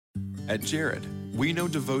At Jared, we know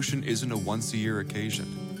devotion isn't a once-a-year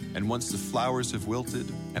occasion, and once the flowers have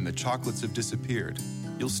wilted and the chocolates have disappeared,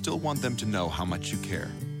 you'll still want them to know how much you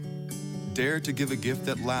care. Dare to give a gift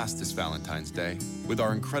that lasts this Valentine's Day with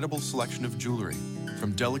our incredible selection of jewelry.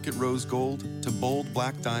 From delicate rose gold to bold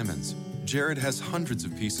black diamonds, Jared has hundreds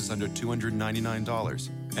of pieces under $299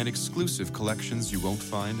 and exclusive collections you won't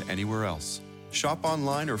find anywhere else. Shop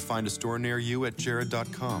online or find a store near you at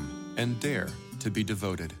jared.com and dare to be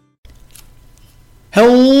devoted.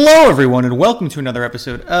 Hello, everyone, and welcome to another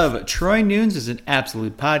episode of Troy Nunes is an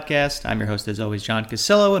Absolute Podcast. I'm your host, as always, John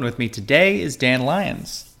Casillo, and with me today is Dan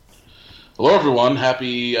Lyons. Hello, everyone.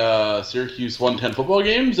 Happy Syracuse 110 football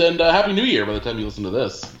games, and Happy New Year by the time you listen to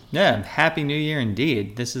this. Yeah, Happy New Year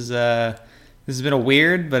indeed. This has been a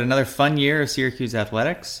weird but another fun year of Syracuse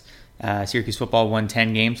athletics. Syracuse football won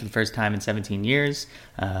 10 games for the first time in 17 years.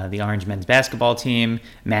 The Orange men's basketball team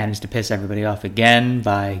managed to piss everybody off again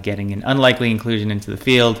by getting an unlikely inclusion into the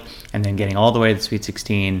field and then getting all the way to the Sweet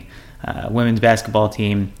 16. Women's basketball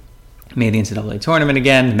team made the NCAA tournament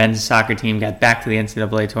again. The men's soccer team got back to the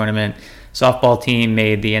NCAA tournament. Softball team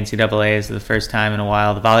made the NCAAs for the first time in a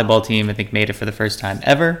while. The volleyball team, I think, made it for the first time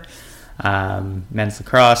ever. Men's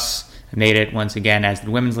lacrosse made it once again, as did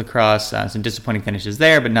women's lacrosse. Some disappointing finishes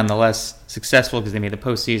there, but nonetheless successful because they made the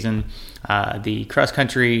postseason. The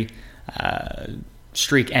cross-country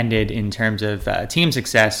streak ended in terms of team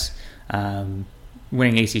success,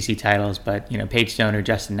 winning ACC titles, but Paige Stoner,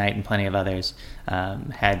 Justin Knight, and plenty of others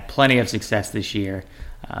had plenty of success this year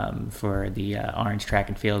for the Orange track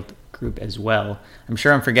and field group as well. I'm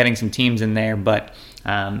sure I'm forgetting some teams in there, but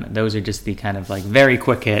those are just the kind of very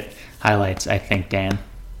quick hit highlights, I think, Dan.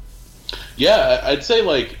 Yeah, I'd say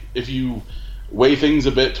if you weigh things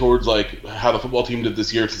a bit towards how the football team did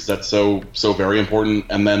this year, since that's so very important,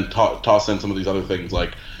 and then toss in some of these other things,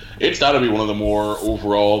 it's got to be one of the more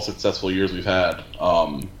overall successful years we've had,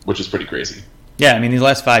 which is pretty crazy. Yeah, I mean, these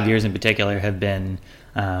last 5 years in particular have been,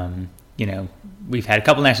 we've had a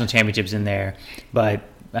couple national championships in there, but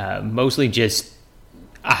mostly just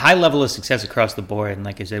a high level of success across the board. And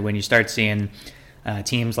like I said, when you start seeing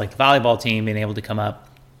teams like the volleyball team being able to come up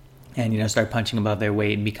and start punching above their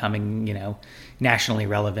weight and becoming nationally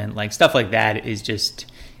relevant, stuff like that is just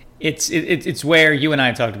it's where you and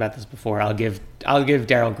I talked about this before. I'll give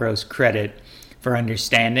Daryl Gross credit for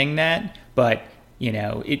understanding that, but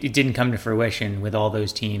it didn't come to fruition with all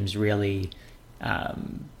those teams really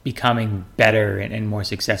becoming better and more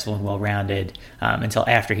successful and well-rounded until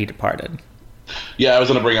after he departed. Yeah, I was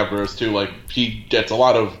going to bring up Gross too. He gets a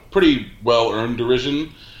lot of pretty well-earned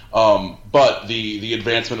derision. But the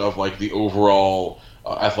advancement of the overall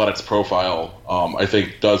athletics profile, I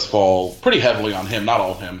think, does fall pretty heavily on him. Not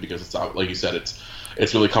all of him, because it's not, like you said,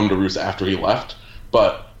 it's really come to roost after he left.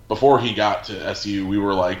 But before he got to SU, we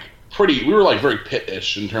were very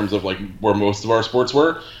Pitt-ish in terms of where most of our sports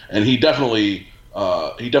were, and he definitely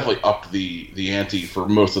upped the ante for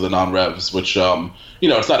most of the non-revs, which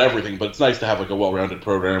it's not everything, but it's nice to have a well-rounded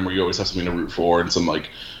program where you always have something to root for and some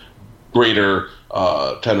greater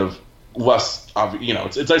kind of less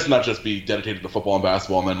it's nice to not just be dedicated to football and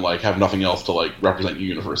basketball and then have nothing else to represent your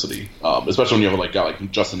university, especially when you have a guy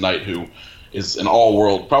like Justin Knight, who is an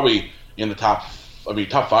all-world, probably in the top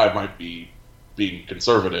 5 might be being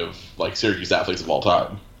conservative, Syracuse athletes of all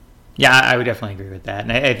time. Yeah, I would definitely agree with that,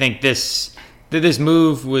 and I think this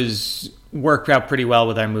move was worked out pretty well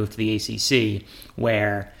with our move to the ACC,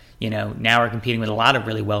 where now we're competing with a lot of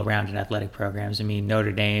really well-rounded athletic programs. I mean,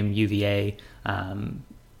 Notre Dame, UVA,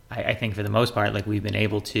 I think for the most part, we've been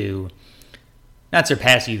able to not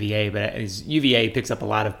surpass UVA, but as UVA picks up a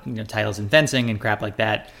lot of titles in fencing and crap like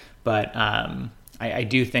that. But I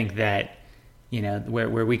do think that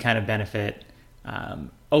where we kind of benefit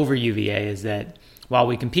over UVA is that while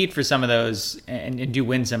we compete for some of those and do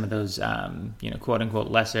win some of those quote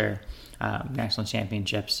unquote lesser national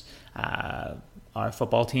championships, our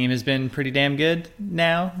football team has been pretty damn good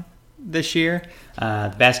now this year.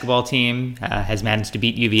 The basketball team has managed to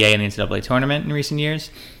beat UVA in the NCAA tournament in recent years.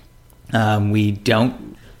 We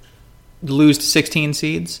don't lose to 16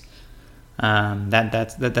 seeds.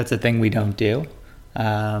 That's a thing we don't do.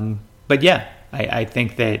 But yeah, I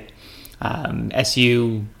think that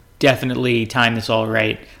SU definitely timed this all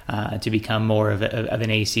right to become more of an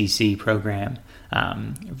ACC program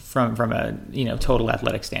from a total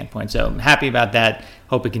athletic standpoint. So I'm happy about that.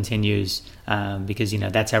 Hope it continues because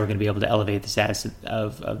that's how we're going to be able to elevate the status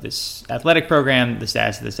of this athletic program, the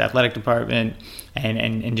status of this athletic department,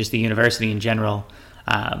 and just the university in general.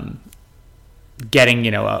 getting,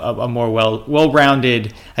 a more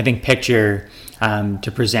well-rounded, I think, picture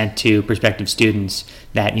to present to prospective students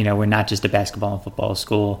that, we're not just a basketball and football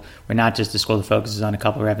school. We're not just a school that focuses on a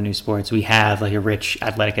couple of revenue sports. We have like a rich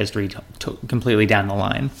athletic history completely down the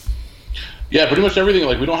line. Yeah, pretty much everything.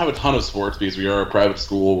 Like, we don't have a ton of sports because we are a private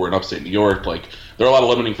school. We're in upstate New York. Like, there are a lot of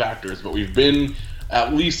limiting factors, but we've been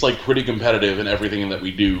at least like pretty competitive in everything that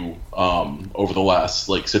we do over the last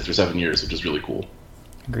like 6 or 7 years, which is really cool.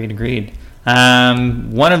 Agreed.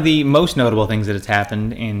 One of the most notable things that has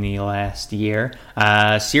happened in the last year,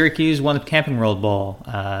 Syracuse won the Camping World Bowl.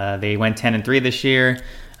 They went 10-3 this year.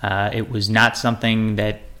 It was not something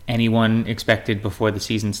that anyone expected before the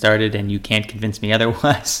season started, and you can't convince me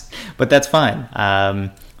otherwise. But that's fine.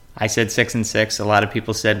 I said 6-6. A lot of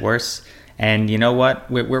people said worse. And you know what?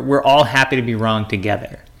 We're all happy to be wrong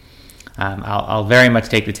together. I'll very much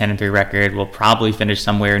take the 10-3 record. We'll probably finish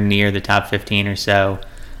somewhere near the top 15 or so.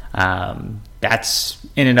 That's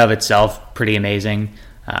in and of itself pretty amazing.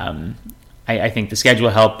 I think the schedule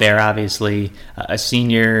helped there. Obviously, not a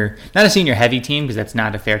senior heavy team, because that's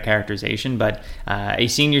not a fair characterization, but a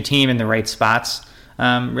senior team in the right spots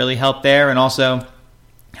really helped there. And also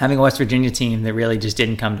having a West Virginia team that really just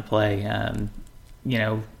didn't come to play.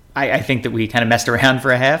 I think that we kind of messed around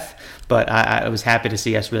for a half, but I was happy to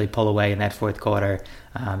see us really pull away in that fourth quarter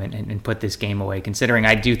and put this game away, considering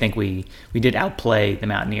I do think we did outplay the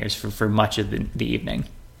Mountaineers for much of the evening.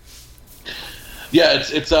 Yeah,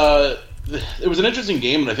 it was an interesting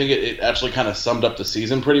game, and I think it actually kind of summed up the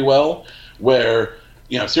season pretty well, where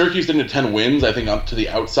Syracuse didn't have 10 wins. I think up to the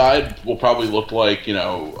outside will probably look like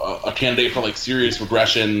a candidate for like serious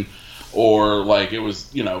regression, or like it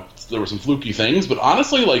was there were some fluky things, but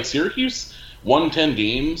honestly, like, Syracuse won 10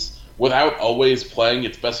 games without always playing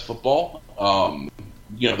its best football.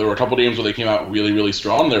 There were a couple games where they came out really, really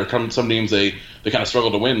strong. There were some games they kind of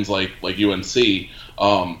struggled to win, like UNC.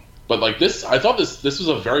 But like this, I thought this was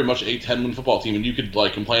a very much a 10-win football team, and you could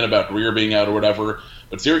like complain about Greer being out or whatever,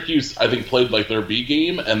 but Syracuse, I think, played like their B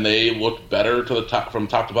game, and they looked better from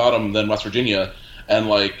top to bottom than West Virginia. And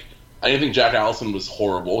like, I didn't think Jack Allison was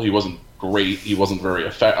horrible. He wasn't great. He wasn't very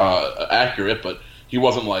accurate, but he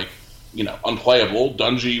wasn't like unplayable.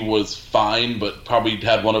 Dungy was fine, but probably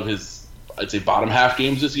had one of his, I'd say, bottom half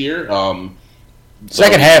games this year.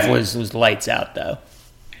 Second half was lights out though.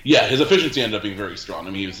 Yeah, his efficiency ended up being very strong. I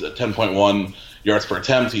mean, he was at 10.1 yards per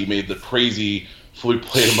attempt. He made the crazy fluke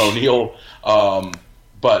play to O'Neal,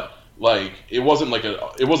 but like it wasn't like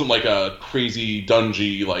a crazy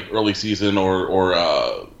Dungy like early season or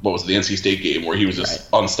what was it, the NC State game where he was just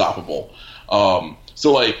unstoppable.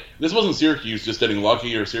 So like this wasn't Syracuse just getting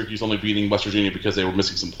lucky or Syracuse only beating West Virginia because they were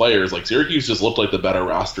missing some players. Like Syracuse just looked like the better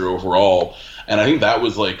roster overall, and I think that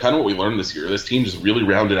was like kind of what we learned this year. This team just really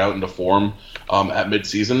rounded out into form at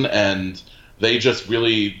midseason, and they just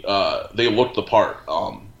really they looked the part.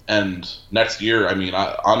 And next year, I mean,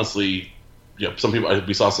 honestly, some people,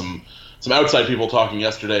 we saw some outside people talking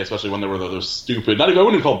yesterday, especially when there were those stupid. I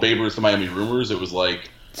wouldn't call Babe Ruth the Miami rumors. It was like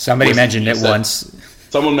somebody mentioned it once.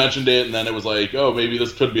 Someone mentioned it, and then it was like, oh, maybe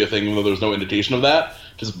this could be a thing, even though there was no indication of that.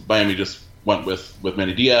 Because Miami just went with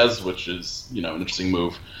Manny Diaz, which is an interesting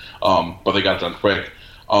move, but they got it done quick.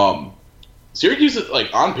 Syracuse, like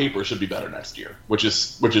on paper, should be better next year, which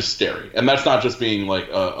is scary, and that's not just being like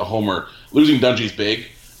a homer. Losing Dungy's big,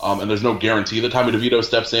 and there's no guarantee that Tommy DeVito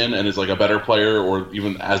steps in and is like a better player or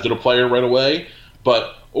even as good a player right away.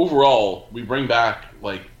 But overall, we bring back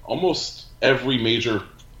like almost every major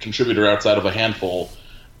contributor outside of a handful,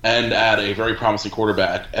 and add a very promising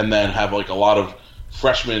quarterback, and then have like a lot of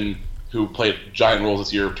freshmen who played giant roles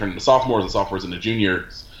this year turning into sophomores and sophomores into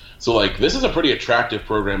juniors. So like this is a pretty attractive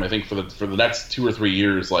program, I think, for the next 2 or 3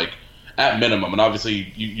 years, like at minimum. And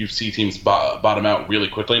obviously you see teams bottom out really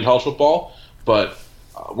quickly in college football, but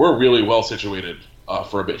we're really well situated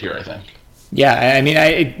for a bit here, I think. Yeah, I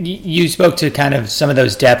mean, you spoke to kind of some of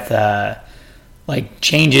those depth like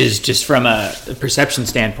changes just from a perception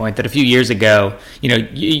standpoint. That a few years ago,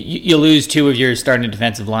 you lose 2 of your starting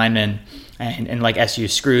defensive linemen, and like SU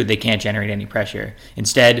screwed, they can't generate any pressure.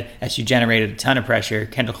 Instead, SU generated a ton of pressure.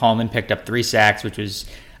 Kendall Coleman picked up 3 sacks, which was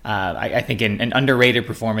I think an underrated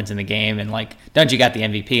performance in the game. And like Dungy got the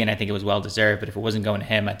MVP, and I think it was well deserved. But if it wasn't going to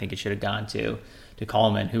him, I think it should have gone to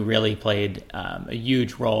Coleman, who really played a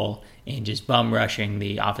huge role in just bum rushing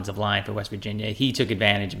the offensive line for West Virginia. He took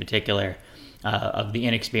advantage in particular of the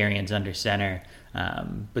inexperience under center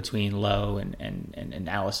between Lowe and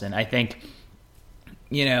Allison. I think,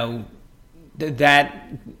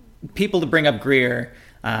 that people to bring up Greer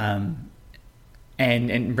and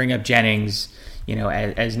bring up Jennings,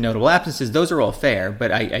 as notable absences, those are all fair.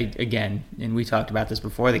 But I again, and we talked about this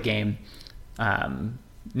before the game,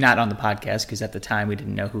 not on the podcast because at the time we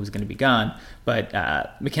didn't know who was going to be gone. But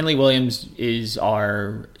McKinley Williams is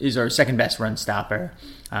our second best run stopper,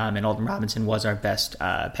 and Alden Robinson was our best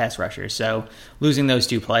pass rusher. So losing those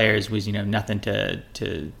two players was nothing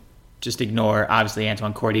to just ignore. Obviously,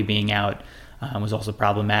 Antoine Cordy being out was also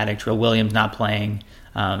problematic. Trill Williams not playing,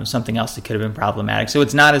 something else that could have been problematic. So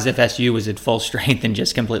it's not as if SU was at full strength and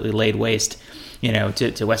just completely laid waste,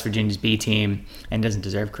 to West Virginia's B team and doesn't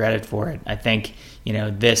deserve credit for it. I think,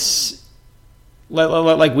 this,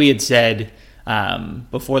 like we had said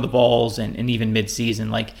before the bowls and even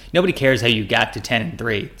mid-season, like nobody cares how you got to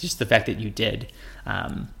 10-3, just the fact that you did.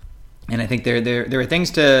 And I think there are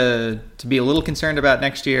things to be a little concerned about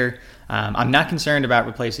next year. I'm not concerned about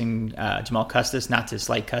replacing Jamal Custis, not to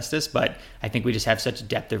slight Custis, but I think we just have such a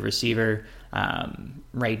depth of receiver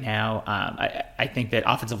right now. I think that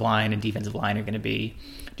offensive line and defensive line are going to be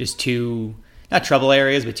just two, not trouble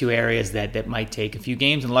areas, but two areas that might take a few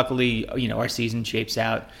games. And luckily, our season shapes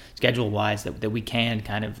out schedule-wise that we can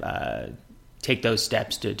kind of take those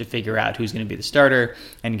steps to figure out who's going to be the starter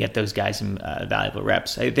and get those guys some valuable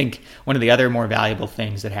reps. I think one of the other more valuable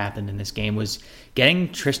things that happened in this game was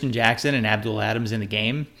getting Tristan Jackson and Abdul Adams in the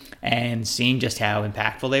game and seeing just how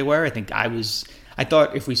impactful they were. I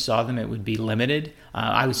thought if we saw them, it would be limited.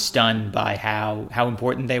 I was stunned by how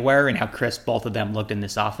important they were and how crisp both of them looked in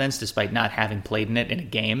this offense, despite not having played in it in a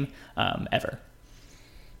game ever.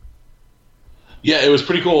 Yeah, it was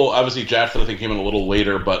pretty cool. Obviously, Jackson, I think, came in a little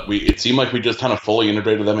later, but it seemed like we just kind of fully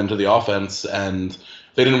integrated them into the offense, and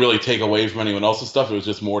they didn't really take away from anyone else's stuff. It was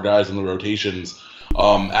just more guys in the rotations.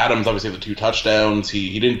 Adams obviously had the 2 touchdowns.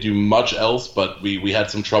 He didn't do much else, but we had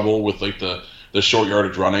some trouble with like the short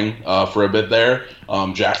yardage running for a bit there.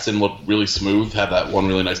 Jackson looked really smooth, had that one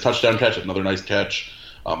really nice touchdown catch, another nice catch.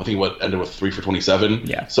 I think what ended with 3 for 27.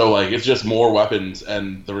 Yeah. So like it's just more weapons,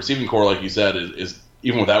 and the receiving core, like you said, is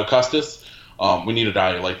even without Custis. We need a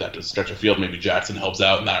guy like that to stretch a field. Maybe Jackson helps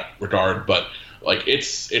out in that regard, but like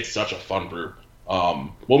it's such a fun group.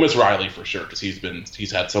 We'll miss Riley for sure because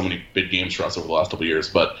he's had so many big games for us over the last couple of years.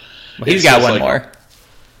 But he's got one more.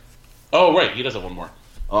 Oh right, he does have one more.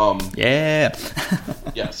 Yeah.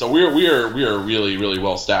 Yeah. So we are really really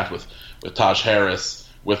well stacked with Taj Harris,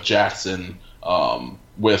 with Jackson,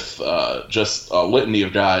 with just a litany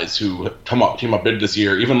of guys who came up big this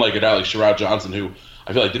year. Even like a guy like Sherrod Johnson, who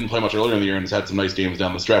I feel like didn't play much earlier in the year and has had some nice games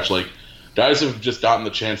down the stretch. Like guys have just gotten the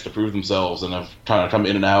chance to prove themselves and have kind of come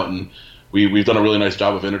in and out, and we've done a really nice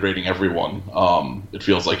job of integrating everyone. It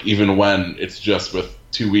feels like even when it's just with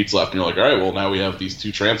 2 weeks left, and you're like, all right, well now we have these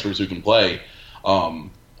 2 transfers who can play.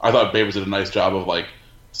 I thought Babers did a nice job of like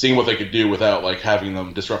seeing what they could do without like having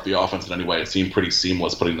them disrupt the offense in any way. It seemed pretty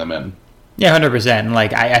seamless putting them in. Yeah, 100%.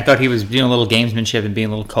 Like I thought he was doing a little gamesmanship and being a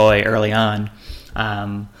little coy early on.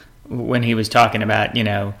 When he was talking about,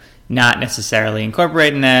 not necessarily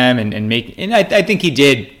incorporating them and I think he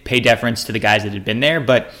did pay deference to the guys that had been there,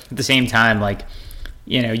 but at the same time, like,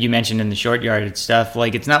 you mentioned in the short yardage stuff,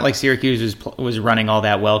 like it's not like Syracuse was running all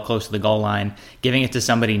that well close to the goal line. Giving it to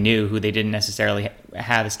somebody new who they didn't necessarily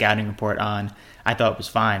have a scouting report on, I thought was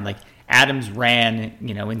fine. Like Adams ran,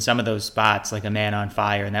 in some of those spots like a man on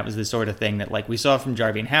fire, and that was the sort of thing that like we saw from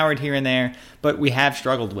Jarvien Howard here and there, but we have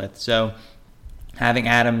struggled with. So having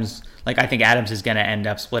Adams, like I think Adams is going to end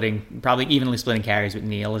up probably evenly splitting carries with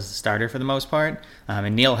Neal as the starter for the most part.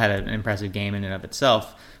 And Neal had an impressive game in and of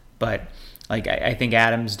itself. But like I think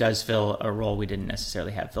Adams does fill a role we didn't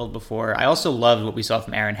necessarily have filled before. I also loved what we saw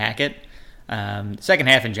from Aaron Hackett. The second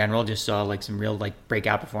half in general just saw like some real like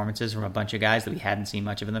breakout performances from a bunch of guys that we hadn't seen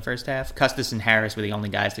much of in the first half. Custis and Harris were the only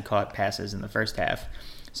guys that caught passes in the first half.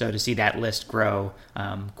 So to see that list grow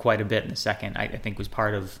quite a bit in the second, I think was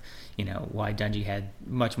part of why Dungey had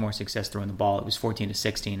much more success throwing the ball. It was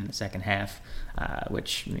 14-16 in the second half,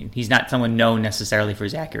 which he's not someone known necessarily for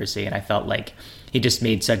his accuracy, and I felt like he just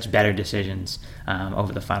made such better decisions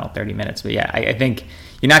over the final 30 minutes. But yeah, I think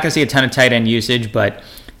you're not going to see a ton of tight end usage, but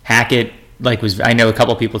Hackett I know a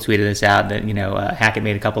couple people tweeted this out that Hackett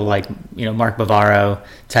made a couple Mark Bavaro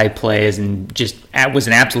type plays and just was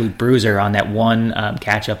an absolute bruiser on that one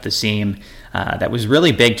catch up the seam that was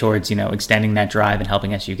really big towards extending that drive and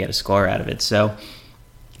helping us get a score out of it. So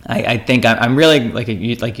I think I'm really like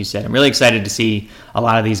you said, I'm really excited to see a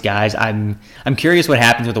lot of these guys. I'm curious what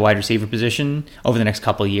happens with the wide receiver position over the next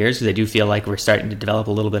couple of years, because I do feel like we're starting to develop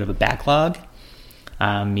a little bit of a backlog.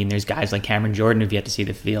 There's guys like Cameron Jordan who've yet to see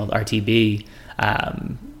the field, RTB,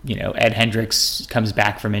 Ed Hendricks comes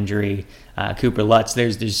back from injury, Cooper Lutz.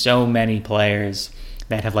 There's so many players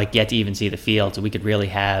that have yet to even see the field, so we could really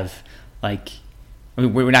have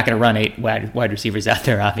we're not going to run 8 wide receivers out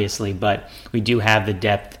there, obviously, but we do have the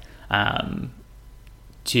depth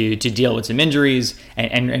to deal with some injuries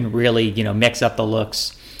and really, mix up the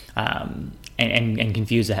looks and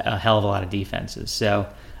confuse a hell of a lot of defenses. So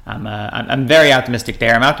I'm very optimistic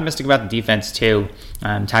there. I'm optimistic about the defense too.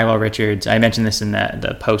 Tyrell Richards, I mentioned this in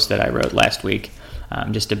the post that I wrote last week,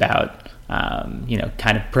 just about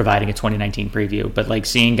kind of providing a 2019 preview, but like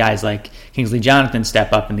seeing guys like Kingsley Jonathan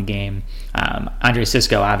step up in the game. Andre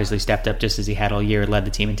Cisco obviously stepped up just as he had all year, led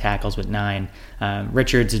the team in tackles with 9.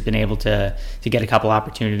 Richards has been able to get a couple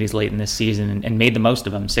opportunities late in this season and made the most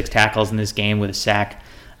of them. 6 tackles in this game with a sack.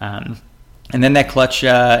 And then that clutch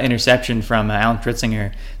interception from Alan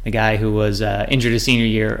Pritzinger, the guy who was injured his senior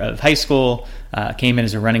year of high school, came in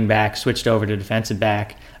as a running back, switched over to defensive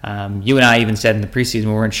back. You and I even said in the preseason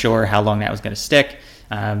we weren't sure how long that was going to stick.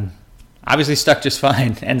 Obviously stuck just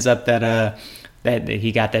fine. Ends up that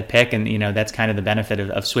he got that pick, and that's kind of the benefit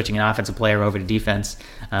of switching an offensive player over to defense,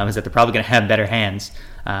 is that they're probably going to have better hands.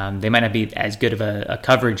 They might not be as good of a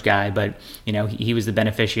coverage guy, but he was the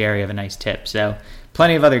beneficiary of a nice tip. So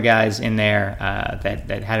plenty of other guys in there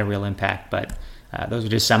that had a real impact, but those are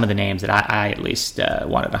just some of the names that I at least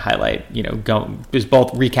wanted to highlight. Just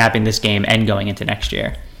both recapping this game and going into next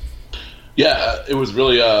year. Yeah, it was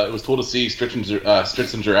really it was cool to see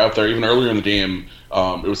Stritzinger out there even earlier in the game.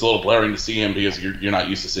 It was a little blaring to see him because you're not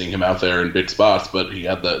used to seeing him out there in big spots, but he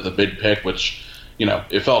had the big pick, which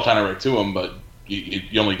it fell kind of right to him, but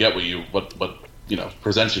you only get what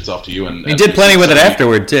presents itself to you. And he did plenty with it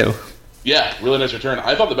afterward too. Yeah, really nice return.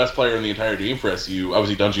 I thought the best player in the entire game for SU,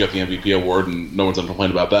 obviously Dungy got the MVP award, and no one's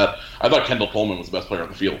complained about that. I thought Kendall Coleman was the best player on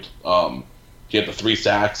the field. He had the 3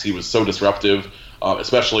 sacks. He was so disruptive,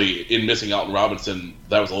 especially in missing Alton Robinson.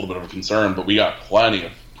 That was a little bit of a concern, but we got plenty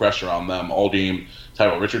of pressure on them all game.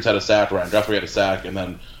 Tyrell Richards had a sack, Ryan Guthrie had a sack, and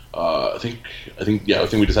then I think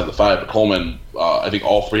we just had the 5. But Coleman, I think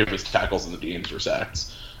all 3 of his tackles in the games were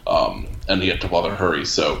sacks. And he had a couple other hurries,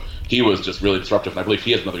 so he was just really disruptive, and I believe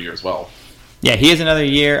he has another year as well. Yeah, he has another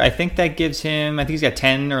year. I think that gives him, I think he's got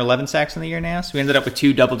 10 or 11 sacks in the year now, so we ended up with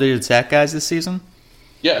 2 double-digit sack guys this season.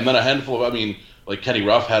 Yeah, and then a handful of, like Kenny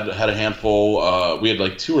Ruff had a handful. We had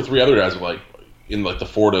like 2 or 3 other guys with in the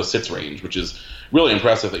 4 to 6 range, which is really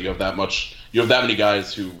impressive that you have that many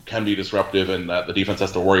guys who can be disruptive and that the defense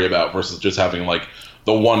has to worry about versus just having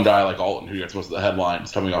the one guy like Alton who gets most of the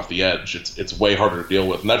headlines coming off the edge. It's way harder to deal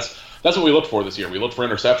with, and that's what we looked for this year. We looked for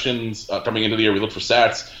interceptions coming into the year. We looked for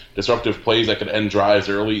sacks, disruptive plays that could end drives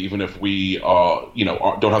early, even if we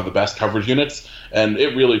don't have the best coverage units. And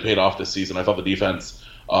it really paid off this season. I thought the defense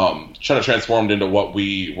kind of transformed into what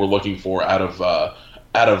we were looking for out of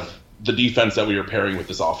the defense that we were pairing with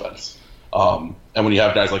this offense. And when you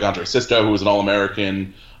have guys like Andre Cisco, who was an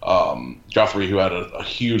All-American, Guthrie, who had a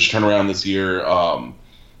huge turnaround this year,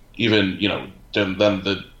 then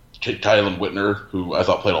the Kylan Whitner, who I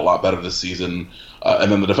thought played a lot better this season,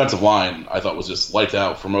 and then the defensive line I thought was just lights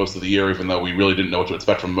out for most of the year, even though we really didn't know what to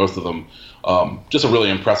expect from most of them. Just a really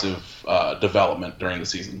impressive development during the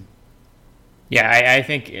season. Yeah, I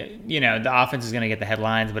think the offense is going to get the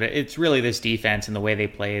headlines, but it's really this defense and the way they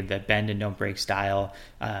played, that bend and don't break style.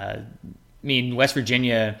 West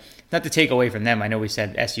Virginia, not to take away from them, I know we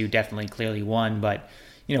said SU definitely clearly won, but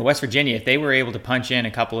West Virginia, if they were able to punch in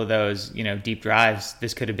a couple of those, deep drives,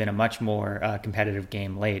 this could have been a much more competitive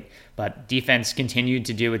game late. But defense continued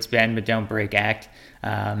to do its bend but don't break act.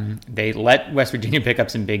 They let West Virginia pick up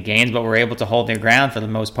some big gains, but were able to hold their ground for the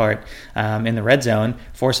most part in the red zone,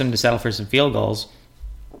 force them to settle for some field goals.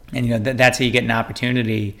 And that's how you get an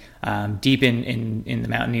opportunity deep in the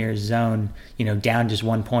Mountaineers zone, down just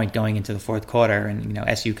 1 point going into the fourth quarter, and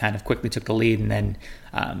SU kind of quickly took the lead and then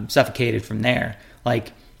suffocated from there.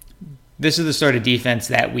 This is the sort of defense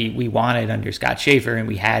that we wanted under Scott Schaefer, and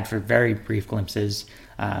we had for very brief glimpses.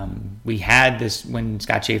 We had this when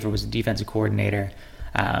Scott Schaefer was the defensive coordinator.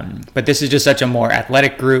 But this is just such a more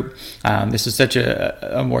athletic group. This is such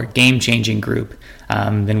a more game-changing group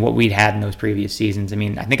than what we'd had in those previous seasons.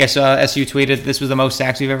 I think I saw SU tweeted this was the most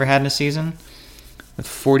sacks we've ever had in a season, with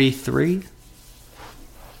 43.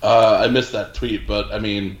 I missed that tweet, but I'd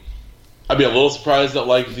be a little surprised that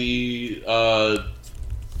the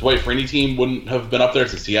Dwight Freeney team wouldn't have been up there,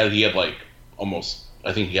 since he had almost,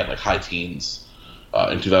 I think he had high teens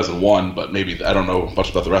in 2001, but maybe I don't know much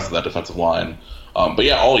about the rest of that defensive line. But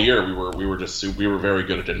yeah, all year we were very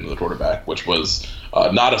good at getting to the quarterback, which was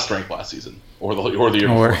not a strength last season or the year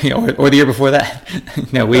before. or the year before that.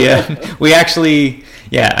 No, we actually,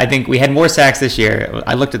 I think we had more sacks this year.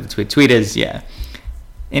 I looked at the tweet. Tweet is in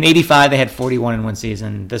 '85 they had 41 in one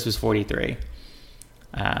season. This was 43.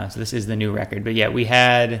 So this is the new record. But we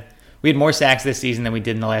had more sacks this season than we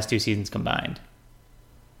did in the last 2 seasons combined.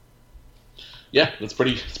 Yeah, it's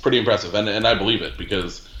pretty impressive, and I believe it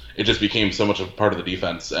because it just became so much of a part of the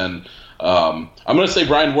defense. And I'm going to say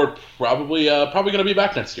Brian Ward probably going to be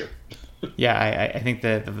back next year. Yeah, I think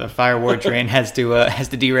the Fire Ward train has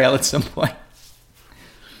to derail at some point.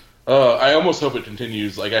 I almost hope it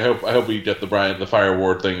continues. Like I hope we get the Fire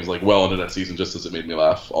Ward things like well into that season, just as it made me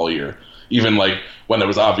laugh all year. Even like when it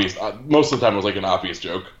was obvious, most of the time it was like an obvious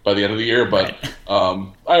joke by the end of the year. But right.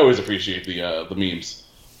 I always appreciate the memes.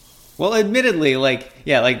 Well, admittedly,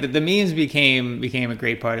 the memes became a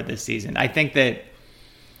great part of this season. I think that,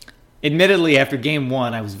 admittedly, after Game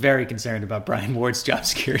 1, I was very concerned about Brian Ward's job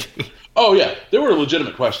security. Oh yeah, there were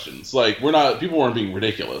legitimate questions. Like people weren't being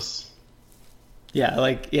ridiculous. Yeah,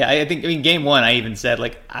 I think Game 1, I even said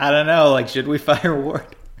I don't know, should we fire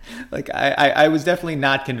Ward? I was definitely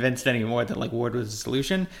not convinced anymore that Ward was the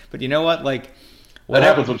solution. But you know what? What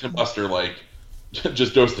happens when Tim Lester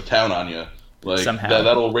just goes to town on you? Somehow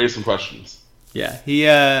that'll raise some questions.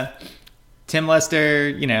 Yeah, Tim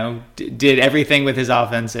Lester, did everything with his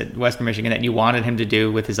offense at Western Michigan that you wanted him to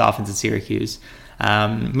do with his offense at Syracuse.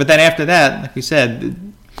 But then after that, like we said,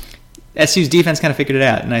 SU's defense kind of figured it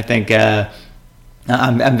out, and I think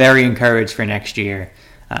I'm very encouraged for next year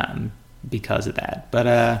because of that. But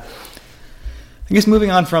I guess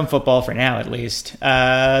moving on from football for now, at least,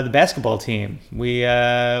 the basketball team.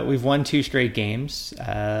 We've won 2 straight games,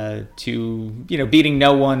 beating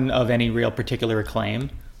no one of any real particular acclaim.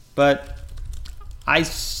 But I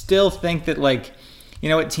still think that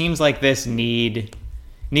teams like this need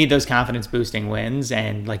those confidence boosting wins,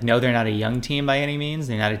 and no, they're not a young team by any means.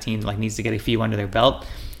 They're not a team that needs to get a few under their belt,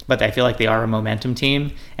 but I feel like they are a momentum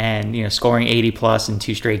team, and scoring 80 plus in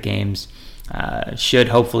 2 straight games should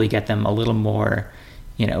hopefully get them a little more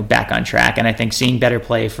back on track. And I think seeing better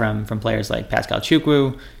play from players like Pascal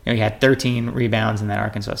Chukwu, he had 13 rebounds in that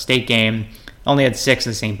Arkansas State game, only had 6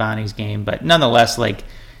 in the St. Bonnie's game, but nonetheless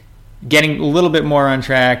getting a little bit more on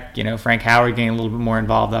track. Frank Howard getting a little bit more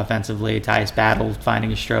involved offensively, Tyus Battle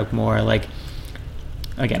finding a stroke more.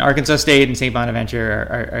 Again, Arkansas State and St.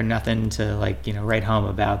 Bonaventure are nothing to write home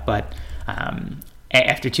about. But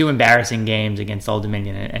after 2 embarrassing games against Old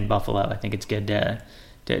Dominion and Buffalo, I think it's good to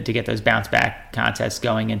get those bounce back contests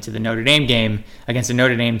going into the Notre Dame game against a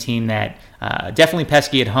Notre Dame team that definitely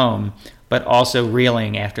pesky at home, but also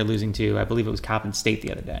reeling after losing to, I believe it was Coppin State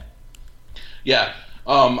the other day. Yeah.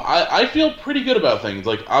 I feel pretty good about things.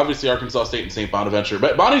 Obviously, Arkansas State and St. Bonaventure.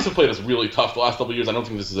 But Bonnies have played us really tough the last couple of years. I don't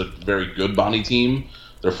think this is a very good Bonnie team.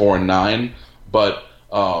 They're 4-9. But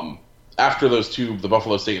after those 2, the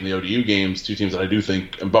Buffalo State and the ODU games, 2 teams that I do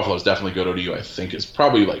think, and Buffalo's definitely good, ODU I think is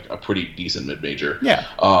probably a pretty decent mid-major. Yeah.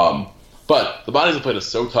 But the Bonnies have played us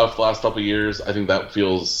so tough the last couple of years. I think that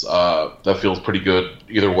feels pretty good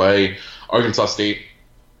either way. Arkansas State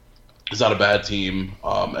is not a bad team,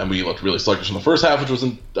 and we looked really sluggish in the first half, which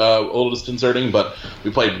wasn't a little disconcerting, but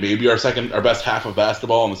we played maybe our best half of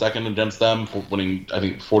basketball in the second against them, winning, I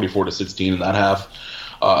think, 44-16 in that half.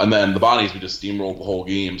 And then the Bonnies, we just steamrolled the whole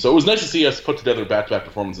game. So it was nice to see us put together back-to-back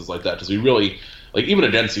performances like that, because we really, even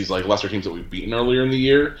against these lesser teams that we've beaten earlier in the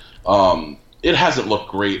year, it hasn't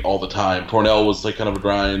looked great all the time. Cornell was kind of a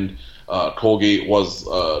grind. Colgate was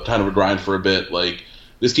kind of a grind for a bit.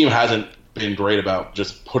 This team hasn't been great about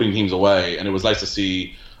just putting teams away, and it was nice to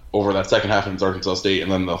see over that second half against Arkansas State and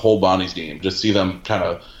then the whole Bonnies game, just see them kind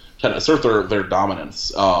of assert their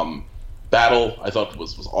dominance. Battle, I thought,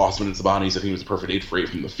 was awesome against the Bonnies. I think he was a perfect 8 for 8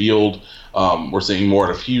 from the field. We're seeing more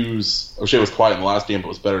out of Hughes. O'Shea was quiet in the last game, but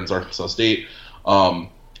was better against Arkansas State. I'm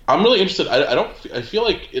really interested. I feel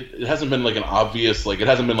like it hasn't been an obvious, it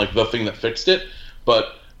hasn't been the thing that fixed it,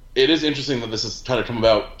 but it is interesting that this has kind of come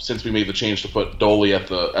about since we made the change to put Doley at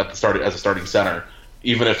the start as a starting center,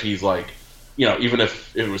 even if he's even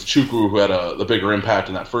if it was Chukwu who had the bigger impact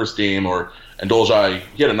in that first game, and Dolezaj,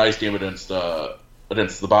 he had a nice game against the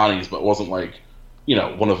Bonnies, but wasn't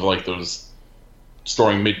one of those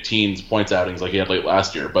scoring mid-teens points outings like he had late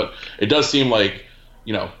last year. But it does seem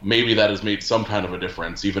maybe that has made some kind of a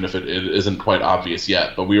difference, even if it isn't quite obvious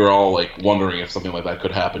yet. But we were all wondering if something like that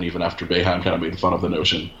could happen even after Boeheim kind of made fun of the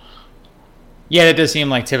notion. Yeah, that does seem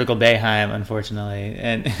like typical Boeheim, unfortunately,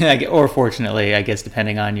 and or fortunately, I guess,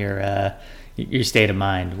 depending on your state of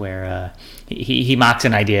mind, where he mocks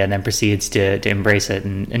an idea and then proceeds to embrace it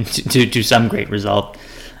and to some great result.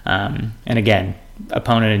 And again,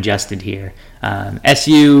 opponent adjusted here.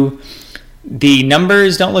 SU, the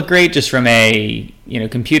numbers don't look great just from a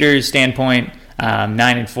computer standpoint.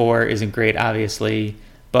 9-4 isn't great, obviously,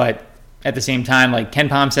 but at the same time, Ken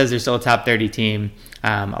Pom says they're still a top 30 team.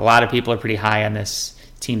 A lot of people are pretty high on this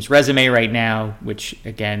team's resume right now, which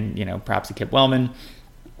again, props to Kip Wellman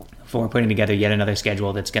for putting together yet another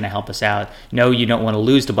schedule that's going to help us out. No, you don't want to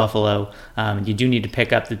lose to Buffalo. You do need to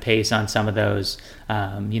pick up the pace on some of those,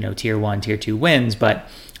 tier 1, tier 2 wins. But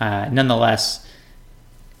nonetheless,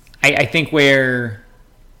 I think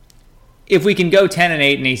if we can go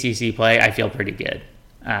 10-8 in ACC play, I feel pretty good.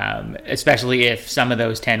 Especially if some of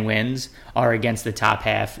those 10 wins are against the top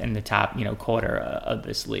half and the top quarter of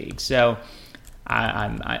this league. So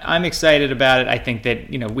I'm excited about it. I think that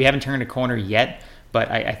we haven't turned a corner yet,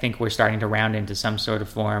 but I think we're starting to round into some sort of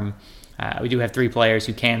form. We do have 3 players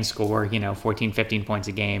who can score 14, 15 points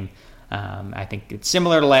a game. I think it's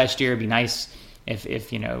similar to last year. It'd be nice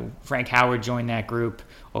if Frank Howard joined that group,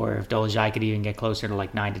 or if Dolezaj could even get closer to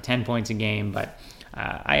like 9 to 10 points a game. But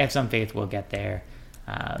I have some faith we'll get there.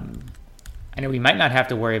 I know we might not have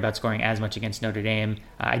to worry about scoring as much against Notre Dame.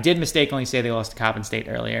 I did mistakenly say they lost to Coppin State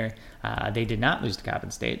earlier. They did not lose to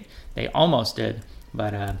Coppin State. They almost did,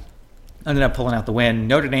 but ended up pulling out the win.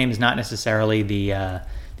 Notre Dame is not necessarily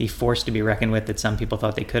the force to be reckoned with that some people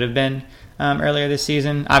thought they could have been earlier this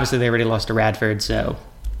season. Obviously, they already lost to Radford, so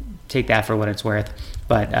take that for what it's worth.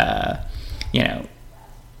 But,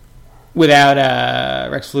 without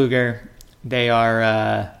Rex Pfluger,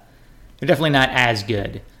 they're definitely not as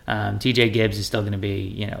good. TJ Gibbs is still going to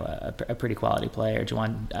be, a pretty quality player.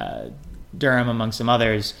 Juwan Durham, among some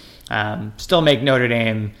others, still make Notre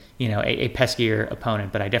Dame, a peskier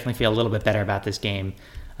opponent. But I definitely feel a little bit better about this game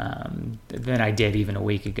than I did even a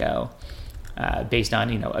week ago, based on,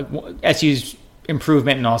 SU's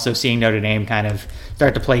improvement and also seeing Notre Dame kind of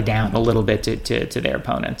start to play down a little bit to their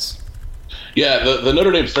opponents. Yeah, the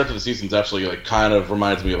Notre Dame start to the season is actually kind of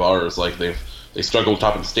reminds me of ours. They struggled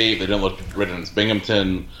top in state. They didn't look great against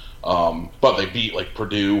Binghamton, but they beat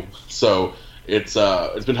Purdue. So it's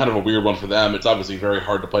been kind of a weird one for them. It's obviously very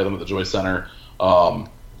hard to play them at the Joyce Center,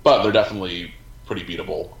 but they're definitely pretty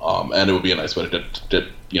beatable. And it would be a nice way to get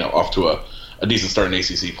off to a decent start in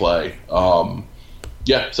ACC play.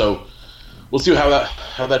 So we'll see how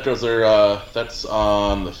that goes. That's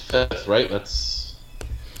on the 5th, right?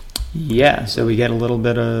 Yeah. So we get a little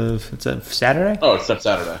bit of it's a Saturday. Oh, it's that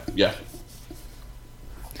Saturday. Yeah.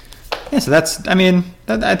 Yeah, so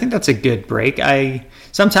I think that's a good break.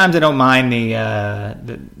 Sometimes I don't mind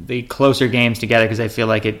the closer games together because I feel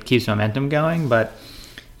like it keeps momentum going. But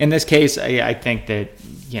in this case, I think that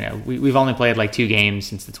we've only played 2 games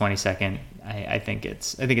since the 22nd. I think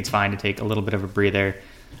it's fine to take a little bit of a breather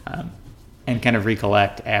and kind of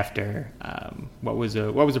recollect after what was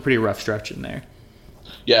a pretty rough stretch in there.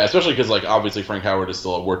 Yeah, especially because obviously Frank Howard is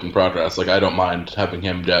still a work in progress. I don't mind having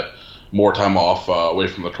him get more time off away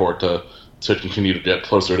from the court to continue to get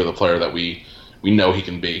closer to the player that we know he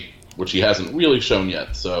can be, which he hasn't really shown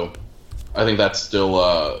yet. So I think that's still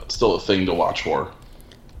a thing to watch for.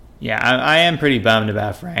 Yeah, I am pretty bummed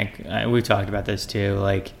about Frank. We've talked about this too.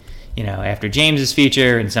 After James's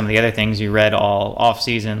feature and some of the other things you read all off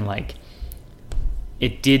season,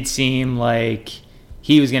 it did seem like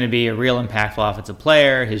he was going to be a real impactful offensive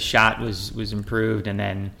player. His shot was improved, and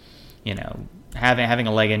then having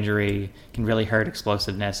a leg injury can really hurt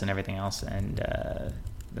explosiveness and everything else, and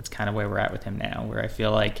that's kind of where we're at with him now, where I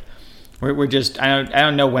feel like we're just I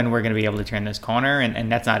don't know when we're going to be able to turn this corner,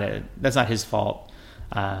 and that's not his fault.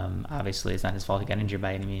 Obviously, it's not his fault he got injured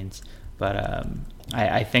by any means, but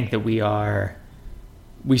I think that we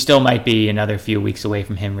still might be another few weeks away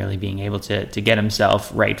from him really being able to get himself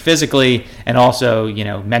right physically and also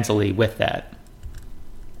mentally with that.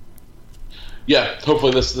 Yeah,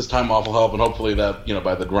 hopefully this time off will help, and hopefully that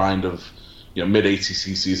by the grind of mid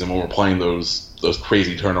ACC season when we're playing those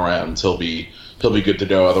crazy turnarounds, he'll be good to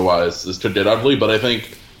go. Otherwise, this could get ugly. But I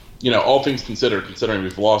think all things considered, considering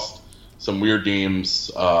we've lost some weird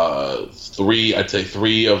games, I'd say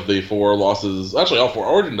 3 of the 4 losses. Actually, all 4.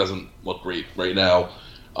 Oregon doesn't look great right now.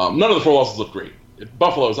 None of the 4 losses look great.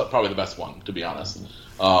 Buffalo is probably the best one, to be honest.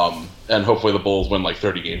 And hopefully the Bulls win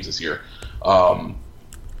 30 games this year.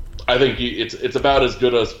 I think it's about as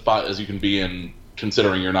good a spot as you can be in,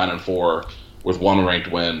 considering you're 9-4 with 1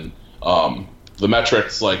 ranked win. The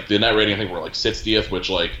metrics, the net rating, I think we're 60th,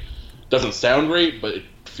 which doesn't sound great, but it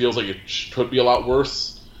feels like it could be a lot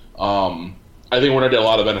worse. I think we're gonna get a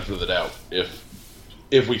lot of benefit of the doubt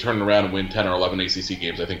if we turn around and win 10 or 11 ACC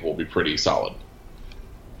games. I think we'll be pretty solid.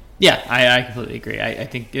 Yeah, I completely agree. I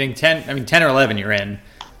think 10 or 11 you're in.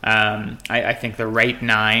 I think the right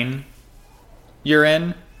 9 you're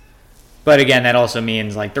in. But again, that also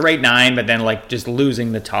means the right 9, but then just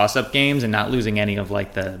losing the toss-up games and not losing any of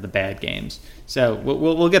the bad games. So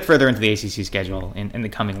we'll get further into the ACC schedule in the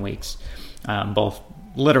coming weeks, both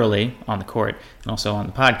literally on the court and also on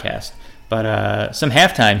the podcast. But some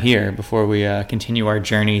halftime here before we continue our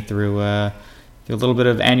journey through do a little bit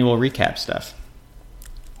of annual recap stuff.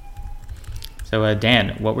 So,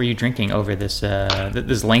 Dan, what were you drinking over this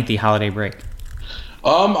lengthy holiday break?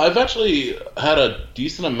 I've actually had a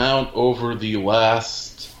decent amount over the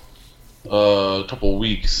last couple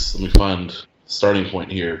weeks. Let me find the starting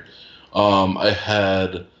point here. I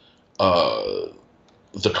had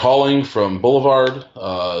The Calling from Boulevard.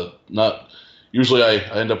 Not usually I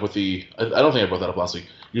end up with the. I don't think I brought that up last week.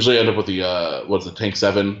 Usually I end up with the Tank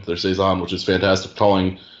 7, their saison, which is fantastic.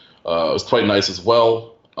 Calling was quite nice as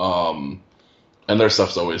well. And their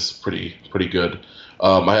stuff's always pretty good.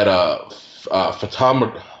 I had a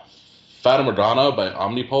Fata Morgana by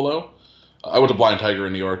Omnipolo. I went to Blind Tiger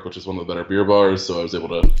in New York, which is one of the better beer bars, so I was able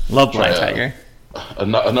to love Blind Tiger. A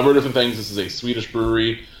number of different things. This is a Swedish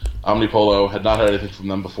brewery. Omnipolo, had not had anything from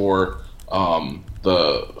them before.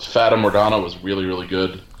 The Fata Morgana was really, really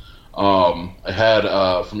good. I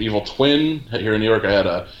had from Evil Twin here in New York. I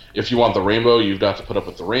had If You Want the Rainbow, You've Got to Put Up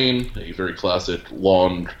with the Rain. A very classic,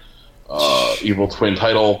 long Evil Twin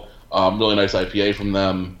title. Really nice IPA from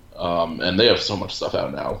them. And they have so much stuff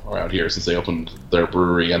out now around here since they opened their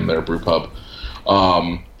brewery and their brew pub.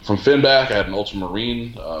 From Finback, I had an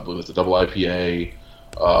Ultramarine. I believe it's a double IPA.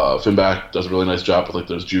 Finback does a really nice job with like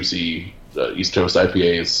those juicy East Coast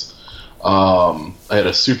IPAs. I had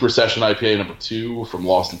a Super Session IPA number 2 from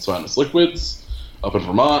Lost and Finest Liquids up in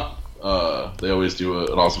Vermont. They always do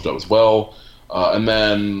an awesome job as well. And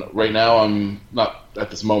then right now, I'm not at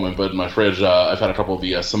this moment, but in my fridge, I've had a couple of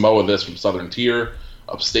the Samoa This from Southern Tier,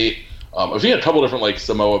 upstate. I've had a couple different like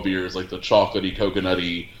Samoa beers, like the chocolatey,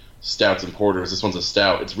 coconutty stouts and porters. This one's a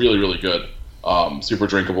stout. It's really, really good. Super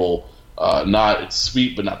drinkable. It's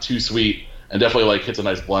sweet, but not too sweet, and definitely like hits a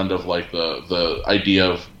nice blend of like the idea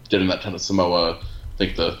of getting that kind of Samoa, I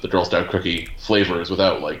think the Girl Scout cookie flavors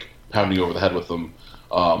without like pounding over the head with them.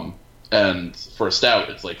 And for a stout,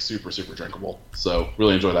 it's like super, super drinkable. So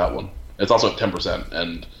really enjoy that one. It's also at 10%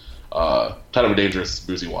 and kind of a dangerous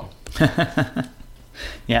boozy one.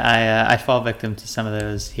 Yeah, I fall victim to some of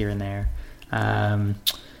those here and there.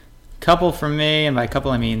 Couple from me, and by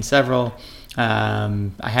couple I mean several.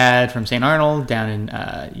 I had from St. Arnold down in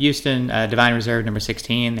Houston, Divine Reserve number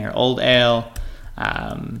 16, their old ale.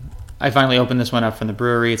 I finally opened this one up from the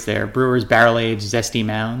brewery. It's their Brewer's Barrel Aged Zesty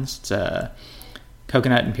Mounds. It's a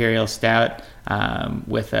coconut imperial stout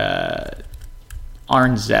with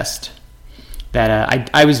orange zest. That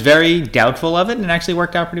I was very doubtful of it, and it actually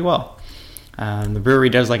worked out pretty well. The brewery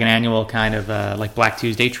does like an annual kind of like Black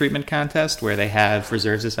Tuesday treatment contest where they have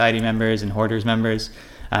Reserve Society members and Hoarders members,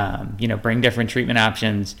 bring different treatment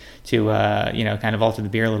options to kind of alter the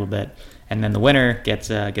beer a little bit, and then the winner gets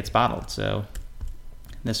bottled. So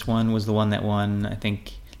this one was the one that won, I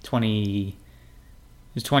think,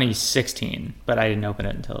 2016, but I didn't open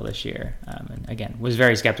it until this year. And again, was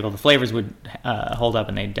very skeptical. The flavors would hold up,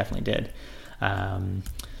 and they definitely did.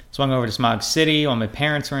 Swung over to Smog City while my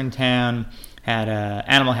parents were in town. Had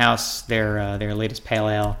Animal House, their latest pale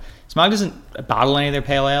ale. Smog doesn't bottle any of their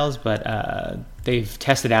pale ales, but they've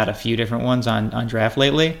tested out a few different ones on draft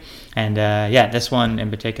lately. And this one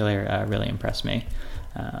in particular really impressed me.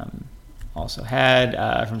 Also had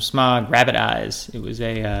from Smog Rabbit Eyes. It was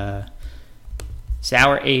a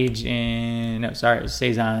it was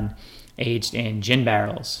saison aged in gin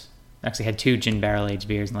barrels. Actually had 2 gin barrel aged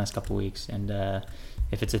beers in the last couple of weeks, and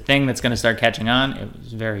if it's a thing that's going to start catching on, it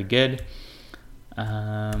was very good.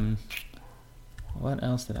 What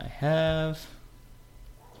else did I have?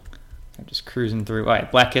 I'm just cruising through. All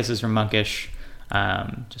right, Black Kisses from Monkish.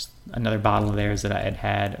 Just another bottle of theirs that I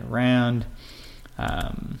had around.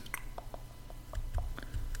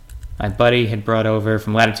 My buddy had brought over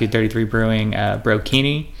from Latitude 33 Brewing,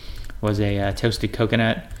 Brokini, was a toasted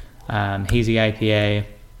coconut hazy IPA.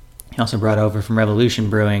 He also brought over from Revolution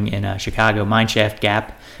Brewing in Chicago, Mineshaft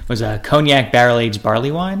Gap, was a cognac barrel-aged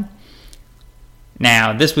barley wine.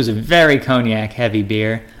 Now, this was a very cognac-heavy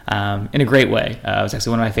beer in a great way. It was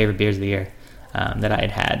actually one of my favorite beers of the year that I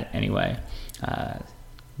had anyway.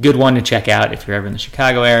 Good one to check out if you're ever in the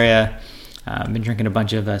Chicago area. I've been drinking a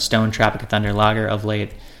bunch of Stone Tropic Thunder Lager of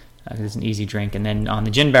late. It's an easy drink. And then on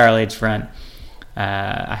the gin barrel-aged front,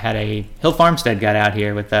 I had a Hill Farmstead got out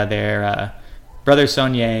here with their Brother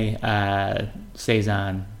Saunier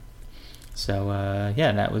saison. So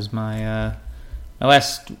that was my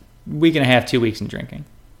last week and a half, 2 weeks in drinking.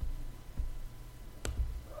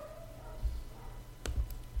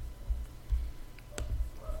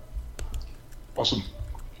 Awesome.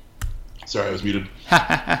 Sorry, I was muted.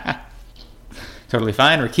 Totally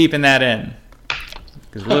fine. We're keeping that in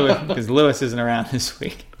because Lewis isn't around this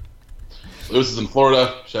week. Lewis is in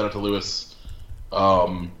Florida. Shout out to Lewis.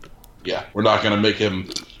 We're not going to make him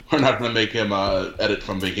we're not going to make him edit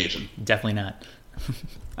from vacation. Definitely not.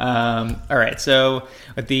 All right, so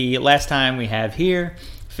with the last time we have here,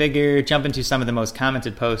 figure jump into some of the most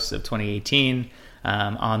commented posts of 2018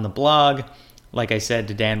 on the blog. Like I said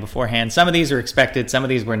to Dan beforehand, some of these are expected, some of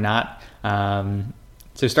these were not.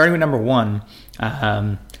 So starting with number 1,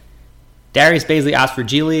 Darius Baisley opts for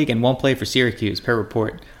G League and won't play for Syracuse, per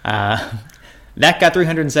report. That got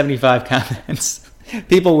 375 comments.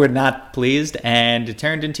 People were not pleased, and it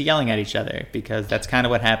turned into yelling at each other, because that's kind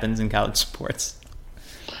of what happens in college sports.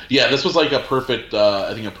 Yeah, this was like a perfect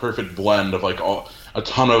blend of like a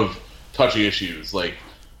ton of touchy issues. Like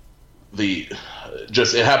it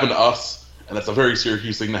happened to us, and that's a very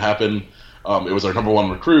Syracuse thing to happen. It was our number 1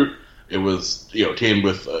 recruit. It was, came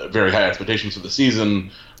with very high expectations for the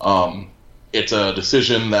season. It's a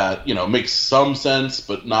decision that, makes some sense,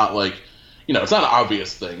 but not like, it's not an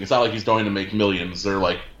obvious thing. It's not like he's going to make millions. Or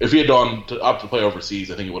like, if he had gone up to play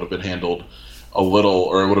overseas, I think it would have been handled a little,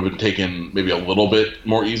 or it would have been taken maybe a little bit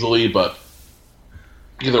more easily. But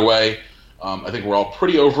either way, I think we're all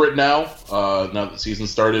pretty over it now. Now that the season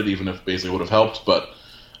started, even if Baisley would have helped. But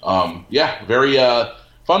very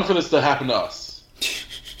fun for this to happen to us.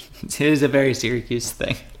 It is a very Syracuse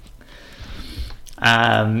thing.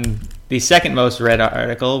 The second most read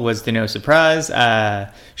article was, to no surprise,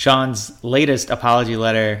 Sean's latest apology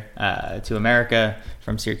letter to America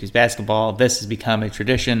from Syracuse basketball. This has become a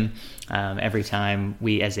tradition every time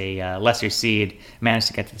we, as a lesser seed, manage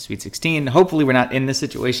to get to the Sweet 16. Hopefully we're not in this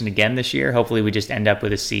situation again this year. Hopefully we just end up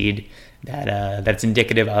with a seed that's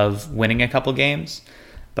indicative of winning a couple games.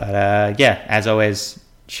 But as always,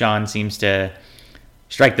 Sean seems to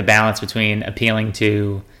strike the balance between appealing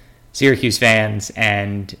to Syracuse fans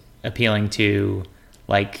and appealing to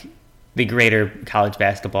like the greater college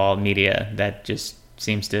basketball media that just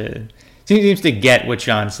seems to get what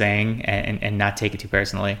Sean's saying and not take it too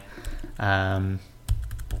personally. The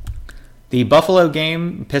Buffalo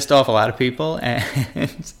game pissed off a lot of people,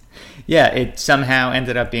 and it somehow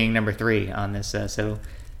ended up being number 3 on this. So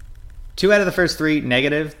 2 out of the first 3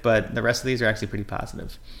 negative, but the rest of these are actually pretty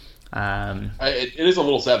positive. It is a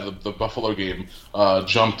little sad that the Buffalo game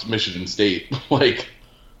jumped Michigan State. Like,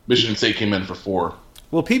 Michigan State came in for 4.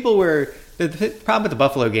 Well, the problem with the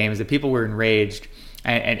Buffalo game is that people were enraged,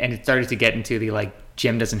 and it started to get into the, like,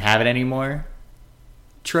 Jim doesn't have it anymore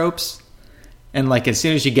tropes. And, like, as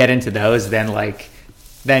soon as you get into those, then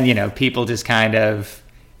people just kind of...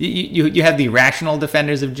 You have the rational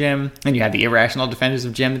defenders of Jim, and you have the irrational defenders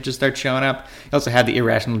of Jim that just start showing up. You also have the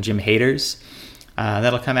irrational Jim haters.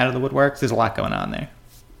 That'll come out of the woodworks. There's a lot going on there.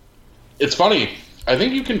 It's funny. I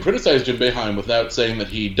think you can criticize Jim Boeheim without saying that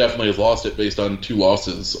he definitely has lost it based on 2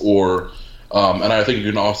 losses. And I think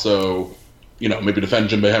you can also, maybe defend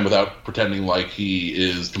Jim Boeheim without pretending like he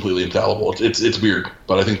is completely infallible. It's weird,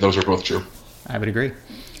 but I think those are both true. I would agree.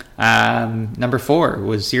 Number 4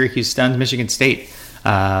 was Syracuse stuns Michigan State.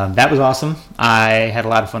 That was awesome. I had a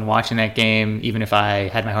lot of fun watching that game, even if I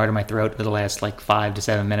had my heart in my throat for the last 5 to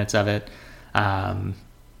 7 minutes of it.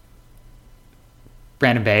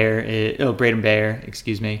 Braden Bayer,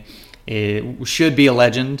 should be a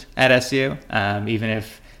legend at SU, even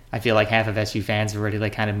if I feel like half of SU fans have already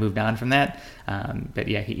kind of moved on from that. But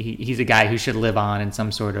yeah, he's a guy who should live on in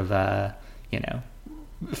some sort of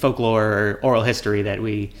folklore or oral history that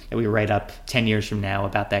we write up 10 years from now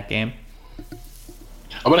about that game.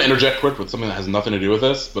 I'm going to interject quick with something that has nothing to do with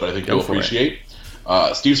this, but I think you'll appreciate.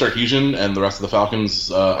 Steve Sarkisian and the rest of the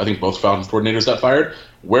Falcons, I think both Falcons coordinators got fired.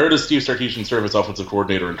 Where does Steve Sarkisian serve as offensive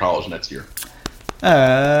coordinator in college next year?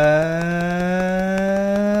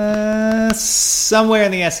 Somewhere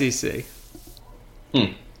in the SEC.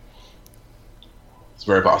 It's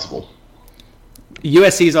very possible.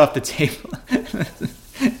 USC's off the table.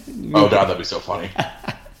 Oh, God, that'd be so funny.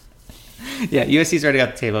 Yeah, USC's already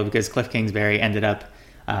off the table because Cliff Kingsbury ended up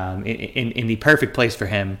in the perfect place for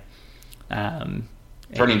him.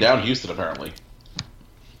 Turning down Houston, apparently.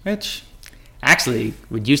 Which, actually,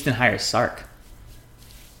 would Houston hire Sark?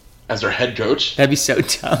 As their head coach? That'd be so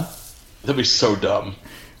dumb. That'd be so dumb.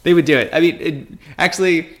 They would do it. I mean,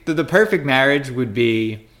 the perfect marriage would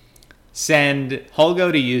be send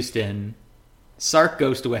Holgo to Houston, Sark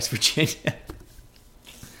goes to West Virginia.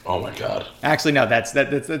 Oh my God! Actually, no. That's like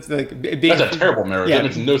that's a terrible marriage. Yeah,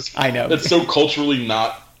 that makes no. I know. That's so culturally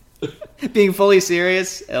not. Being fully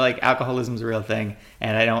serious, alcoholism's a real thing,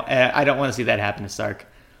 and I don't want to see that happen to Sark,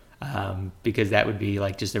 because that would be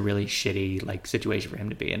just a really shitty situation for him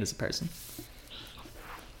to be in as a person.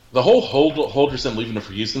 The whole Holderson leaving it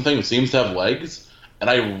for Houston thing seems to have legs, and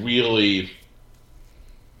I'm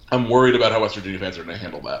worried about how West Virginia fans are going to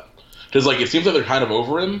handle that, because it seems like they're kind of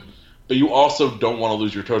over him. but you also don't want to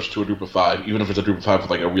lose your coach to a group of 5, even if it's a group of 5 with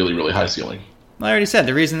like a really, really high ceiling. Well, I already said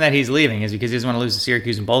the reason that he's leaving is because he doesn't want to lose the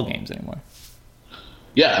Syracuse in bowl games anymore.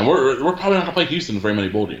 Yeah, and we're probably not going to play Houston in very many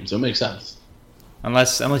bowl games, so it makes sense.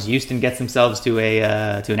 Unless Houston gets themselves to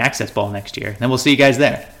an Access Bowl next year, then we'll see you guys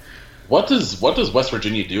there. What does West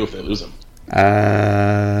Virginia do if they lose him?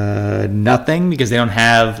 Nothing, because they don't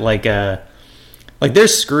have they're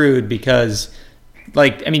screwed because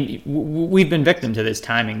we've been victim to this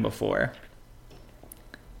timing before.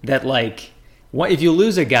 That if you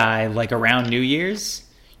lose a guy around New Year's,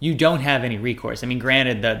 you don't have any recourse. I mean,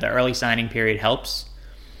 granted, the early signing period helps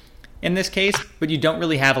in this case, but you don't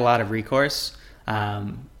really have a lot of recourse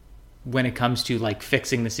when it comes to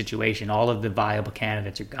fixing the situation. All of the viable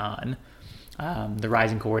candidates are gone. The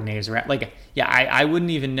rising coordinators are I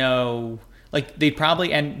wouldn't even know. They'd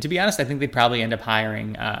probably, and to be honest, I think they'd probably end up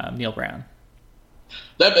hiring Neil Brown.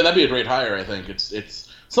 That'd be a great hire. I think it's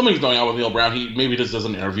something's going on with Neil Brown. He maybe just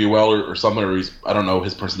doesn't interview well or something, or I don't know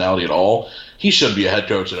his personality at all. He should be a head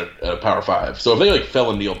coach at a Power 5. So if they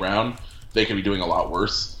fell in Neil Brown, they could be doing a lot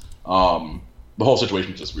worse. The whole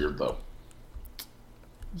situation is just weird, though.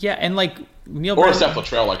 Yeah, and Neil or Brown, Steph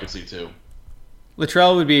Luttrell, I could see too.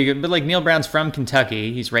 Luttrell would be good, but Neil Brown's from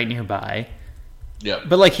Kentucky. He's right nearby. Yeah,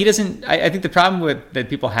 but he doesn't. I think the problem that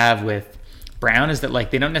people have with Brown is that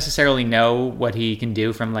they don't necessarily know what he can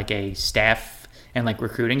do from a staff and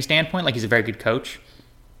recruiting standpoint. He's a very good coach.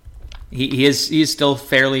 He is still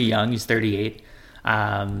fairly young. He's 38.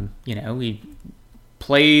 He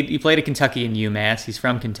played at Kentucky and UMass. He's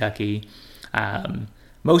from Kentucky.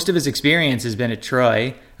 Most of his experience has been at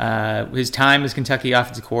Troy. His time as Kentucky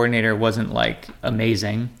offensive coordinator wasn't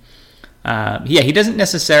amazing. He doesn't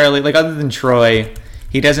necessarily other than Troy,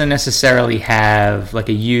 he doesn't necessarily have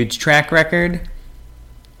a huge track record.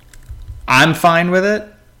 I'm fine with it,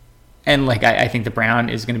 and I think the Brown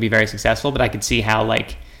is going to be very successful. But I could see how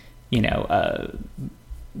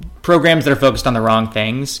programs that are focused on the wrong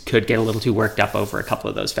things could get a little too worked up over a couple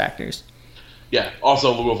of those factors. Yeah.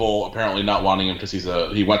 Also, Louisville apparently not wanting him because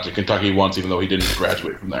he went to Kentucky once, even though he didn't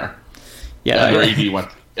graduate from there. Yeah,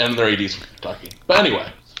 and their AD's from Kentucky. But anyway,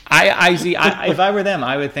 I see. If I were them,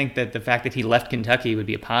 I would think that the fact that he left Kentucky would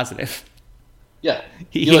be a positive. Yeah,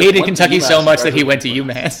 he hated Kentucky so much that he went to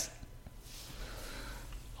UMass.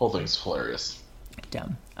 Whole thing's hilarious.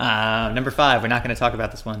 Dumb. Number 5. We're not going to talk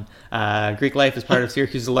about this one. Greek life is part of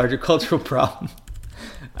Syracuse's larger cultural problem.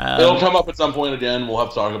 It'll come up at some point again. We'll have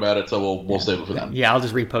to talk about it, so we'll save it for them. Yeah, I'll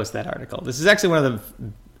just repost that article. This is actually one of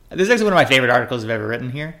my favorite articles I've ever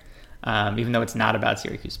written here, even though it's not about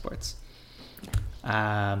Syracuse sports.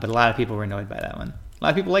 But a lot of people were annoyed by that one. A lot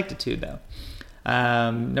of people liked it too, though.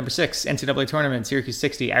 Number 6, NCAA tournament, Syracuse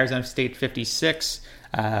 60, Arizona State 56.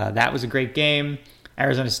 That was a great game.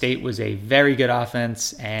 Arizona State was a very good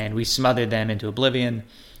offense, and we smothered them into oblivion.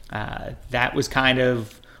 That was kind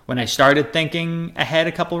of when I started thinking ahead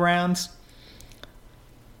a couple rounds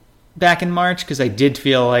back in March, because I did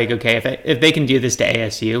feel okay, if they can do this to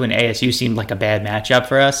ASU, and ASU seemed like a bad matchup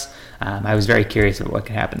for us, I was very curious about what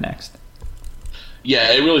could happen next.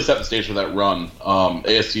 Yeah, it really set the stage for that run.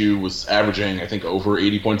 ASU was averaging, I think, over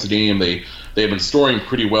 80 points a game. They've been scoring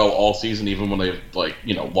pretty well all season, even when they've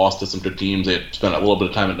lost to some good teams. They had spent a little bit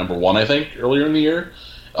of time at number 1, I think, earlier in the year.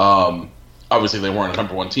 Obviously, they weren't a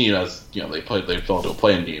number 1 team, as they fell into a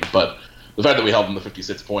play-in game. But the fact that we held them to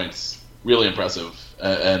 56 points, really impressive,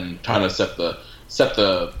 and kind of set the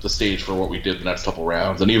stage for what we did the next couple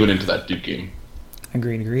rounds, and even into that Duke game.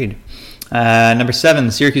 Agreed. Number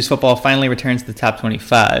 7, Syracuse football finally returns to the top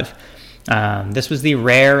 25. This was the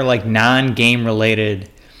rare, non-game related,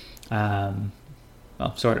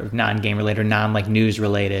 sort of non-game related, news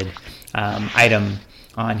related item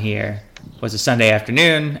on here. It was a Sunday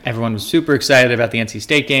afternoon. Everyone was super excited about the NC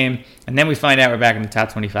State game, and then we find out we're back in the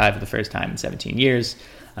top 25 for the first time in 17 years.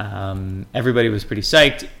 Everybody was pretty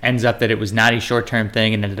psyched. Ends up that it was not a short-term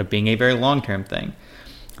thing and ended up being a very long-term thing.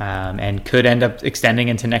 And could end up extending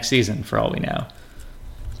into next season for all we know.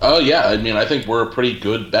 Oh yeah, I mean, I think we're a pretty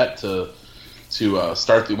good bet to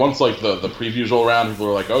start once the previews roll around. People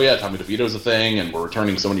are like, oh yeah, Tommy DeVito's a thing, and we're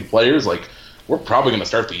returning so many players. We're probably going to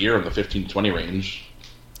start the year in the 15-20 range.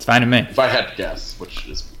 It's fine to me. If I had to guess, which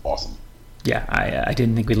is awesome. Yeah, I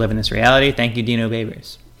didn't think we'd live in this reality. Thank you, Dino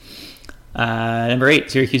Babers. Number 8,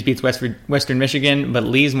 Syracuse beats Western Michigan, but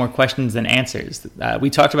leaves more questions than answers. We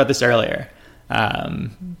talked about this earlier.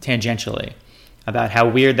 Tangentially, about how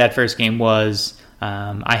weird that first game was.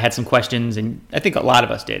 I had some questions, and I think a lot of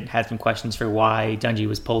us had some questions for why Dungey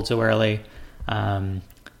was pulled so early. I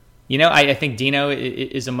think Dino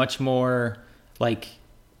is a much more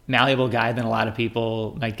malleable guy than a lot of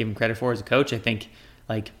people might give him credit for as a coach. I think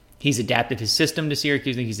he's adapted his system to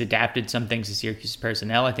Syracuse. I think he's adapted some things to Syracuse's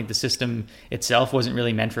personnel. I think the system itself wasn't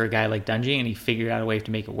really meant for a guy like Dungey, and he figured out a way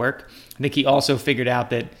to make it work. I think he also figured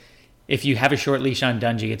out that if you have a short leash on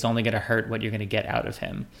Dungey, it's only going to hurt what you're going to get out of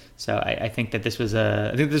him. So I think that this was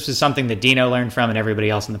something that Dino learned from, and everybody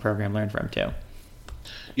else in the program learned from too.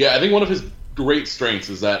 Yeah, I think one of his great strengths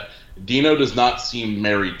is that Dino does not seem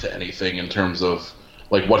married to anything in terms of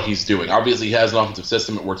like what he's doing. Obviously, he has an offensive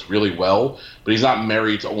system; it works really well, but he's not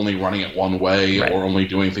married to only running it one way right. or only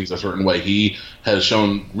doing things a certain way. He has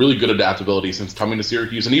shown really good adaptability since coming to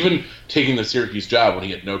Syracuse, and even taking the Syracuse job when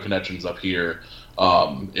he had no connections up here.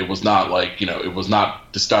 It was not like, it was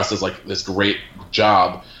not discussed as like this great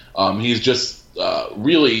job. He's just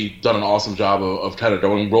really done an awesome job of kind of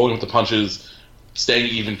rolling with the punches, staying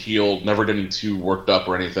even keeled, never getting too worked up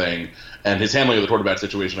or anything. And his handling of the quarterback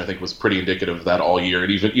situation, I think, was pretty indicative of that all year.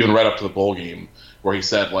 And even right up to the bowl game, where he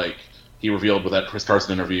said, like, he revealed with that Chris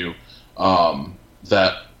Carson interview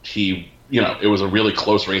that he, it was a really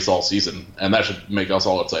close race all season. And that should make us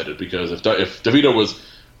all excited, because if DeVito was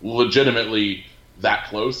legitimately that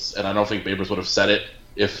close, and I don't think Babers would have said it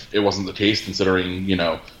if it wasn't the case, considering,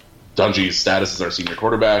 Dungey's status as our senior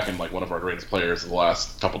quarterback and like one of our greatest players of the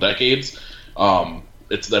last couple decades.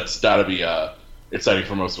 That's got to be exciting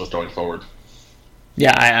for most of us going forward.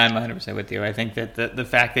 Yeah, I'm 100% with you. I think that the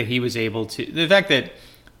fact that he was able to, the fact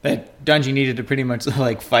that Dungey needed to pretty much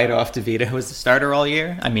like fight off DeVito as the starter all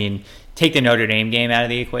year. I mean, take the Notre Dame game out of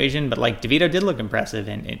the equation, but like DeVito did look impressive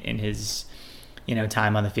in his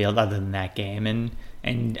time on the field other than that game,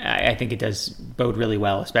 and I think it does bode really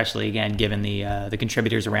well, especially again given the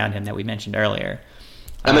contributors around him that we mentioned earlier.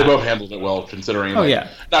 And they both handled it well, considering.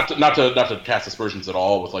 Not to cast aspersions at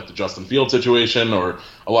all with like the Justin Fields situation or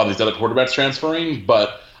a lot of these other quarterbacks transferring,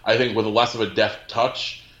 but I think with a less of a deft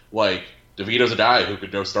touch, like DeVito's a guy who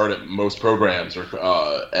could go start at most programs, or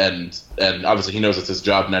and obviously he knows it's his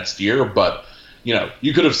job next year, but.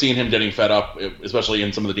 You could have seen him getting fed up, especially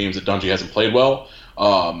in some of the games that Dungey hasn't played well.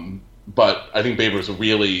 But I think Babers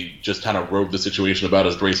really just kind of rode the situation about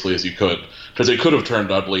as gracefully as you could, because it could have turned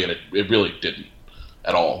ugly, and it really didn't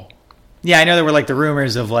at all. Yeah, I know there were like the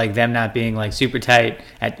rumors of like them not being like super tight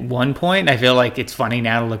at one point. I feel like it's funny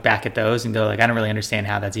now to look back at those and go like, I don't really understand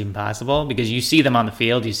how that's even possible, because you see them on the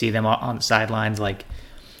field, you see them on the sidelines, like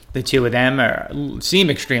the two of them seem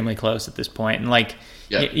extremely close at this point, and like.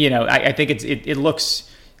 Yeah. I think it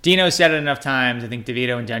looks. Dino said it enough times. I think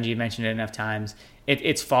DeVito and Dungey mentioned it enough times.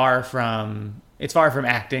 It's far from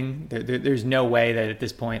acting. There's no way that at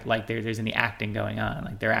this point, like there's any acting going on.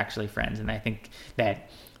 Like they're actually friends, and I think that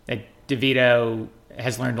DeVito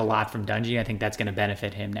has learned a lot from Dungey. I think that's going to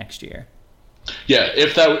benefit him next year. Yeah,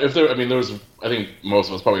 there was. I think most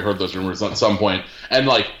of us probably heard those rumors at some point, and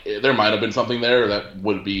like there might have been something there that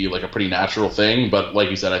would be like a pretty natural thing. But like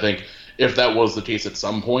you said, I think. If that was the case at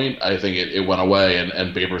some point, I think it went away,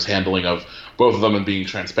 and Babers' handling of both of them and being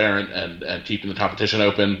transparent and keeping the competition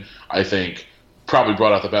open, I think probably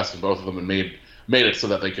brought out the best in both of them and made it so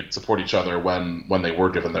that they could support each other when they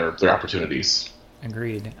were given their opportunities.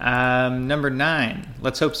 Agreed. Number 9.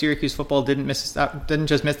 Let's hope Syracuse football didn't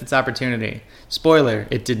just miss its opportunity. Spoiler: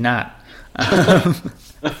 it did not.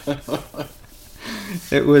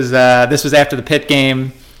 It was. This was after the Pitt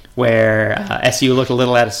game, where SU looked a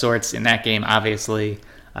little out of sorts in that game, obviously.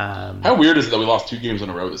 How weird is it that we lost 2 games in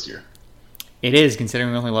a row this year? It is,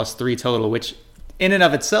 considering we only lost 3 total, which in and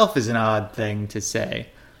of itself is an odd thing to say.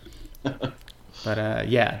 But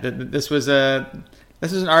this was an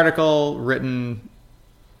article written,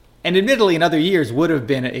 and admittedly in other years would have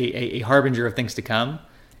been a harbinger of things to come,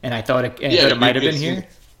 and I thought it might have been here.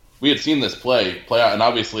 We had seen this play out, and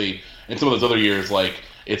obviously in some of those other years, like,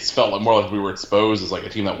 it's felt like more like we were exposed as like a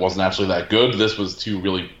team that wasn't actually that good. This was 2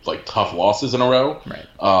 really like tough losses in a row. Right.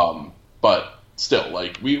 But still,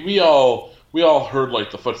 like we all heard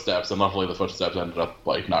like the footsteps, and luckily the footsteps ended up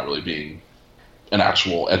like not really being an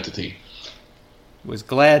actual entity. Was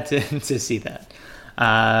glad to see that.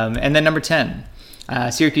 And then number 10,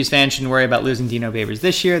 Syracuse fans shouldn't worry about losing Dino Babers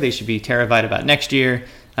this year. They should be terrified about next year.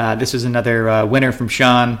 This was another winner from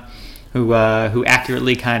Sean, who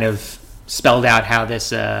accurately kind of spelled out how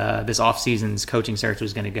this offseason's coaching search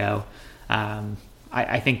was going to go.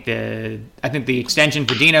 I think the extension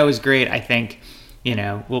for Dino is great. I think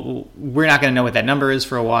we're not going to know what that number is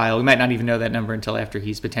for a while. We might not even know that number until after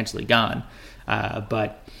he's potentially gone.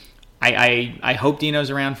 But I hope Dino's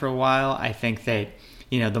around for a while. I think that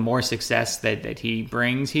the more success that he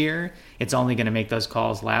brings here, it's only going to make those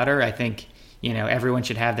calls louder. I think everyone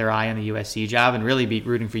should have their eye on the USC job and really be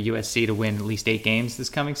rooting for USC to win at least 8 games this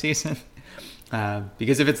coming season.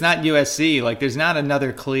 Because if it's not USC, like there's not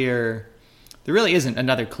another clear there really isn't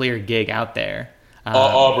another clear gig out there.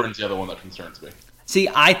 Auburn's the other one that concerns me. See,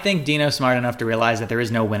 I think Dino's smart enough to realize that there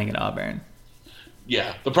is no winning at Auburn.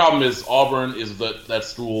 Yeah, the problem is Auburn is that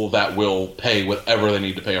school that will pay whatever they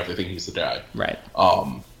need to pay if they think he's the guy. Right.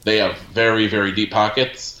 They have very, very deep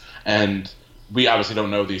pockets, and we obviously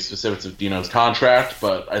don't know the specifics of Dino's contract,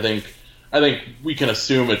 but I think we can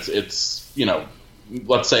assume it's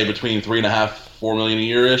let's say between $3.5-4 million a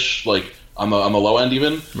year ish, like on the low end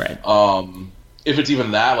even. Right. If it's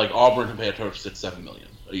even that, like Auburn can pay a coach $6-7 million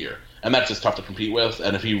a year, and that's just tough to compete with.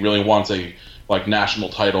 And if he really wants a national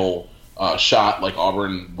title shot, like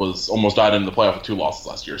Auburn was almost died in the playoff with 2 losses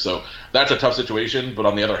last year, so that's a tough situation. But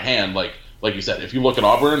on the other hand, like you said, if you look at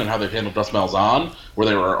Auburn and how they've handled Gus Malzahn, where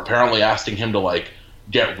they were apparently asking him to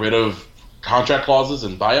get rid of contract clauses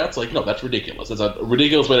and buyouts, no, that's ridiculous. It's a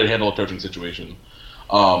ridiculous way to handle a coaching situation.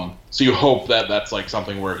 So you hope that that's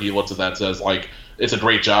something where he looks at that and says, it's a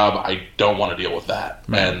great job, I don't want to deal with that.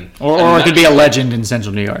 Right. And or it could be a legend in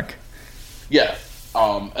Central New York. Yeah.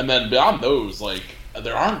 And then beyond those,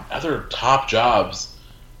 there aren't other top jobs.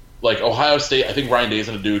 Ohio State, I think Ryan Day's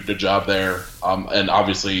going to do a good job there. And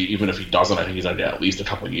obviously, even if he doesn't, I think he's going to get at least a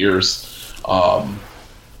couple of years.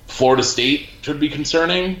 Florida State should be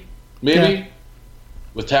concerning, maybe,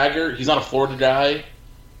 with Taggart. He's not a Florida guy,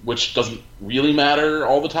 which doesn't really matter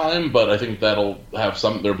all the time, but I think there'll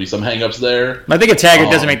be some hang-ups there. I think if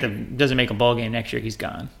Taggart doesn't make a bowl game next year, he's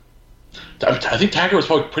gone. I think Taggart was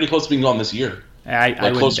probably pretty close to being gone this year.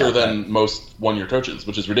 I closer than most one-year coaches,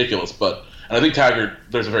 which is ridiculous. And I think Taggart,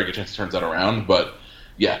 there's a very good chance he turns that around. But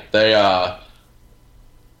yeah, there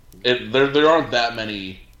aren't that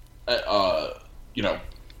many, bona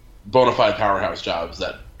fide powerhouse jobs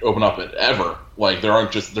that open up ever. There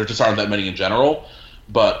just aren't that many in general.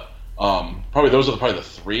 But probably those are probably the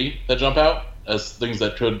 3 that jump out as things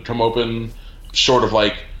that could come open, short of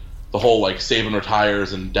the whole Saban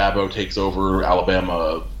retires and Dabo takes over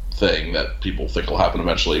Alabama thing that people think will happen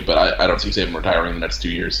eventually, but I don't see Saban retiring in the next 2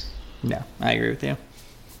 years. No, I agree with you.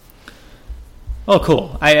 Well,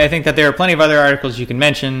 cool. I think that there are plenty of other articles you can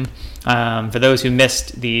mention. For those who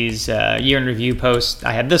missed these year in review posts,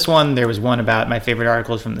 I had this one. There was one about my favorite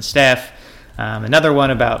articles from the staff. Another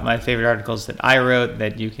one about my favorite articles that I wrote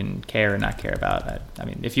that you can care or not care about. I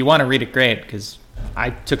mean, if you want to read it, great, because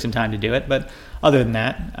I took some time to do it. But other than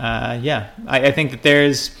that, I think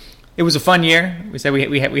that it was a fun year. We said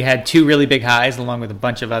we had 2 really big highs along with a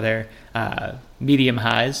bunch of other medium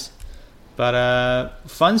highs. But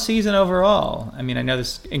fun season overall. I mean, I know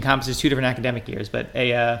this encompasses 2 different academic years, but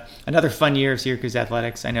another fun year of Syracuse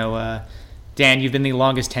athletics. I know, Dan, you've been the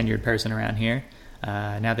longest tenured person around here.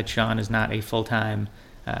 Now that Sean is not a full-time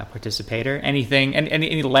participator.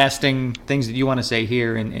 Any lasting things that you want to say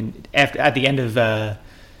here at the end of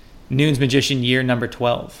Noon's Magician year number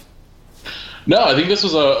 12? No, I think this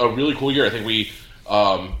was a really cool year. I think we,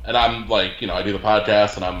 and I'm I do the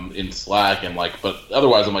podcast and I'm in Slack but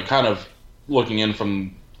otherwise I'm kind of looking in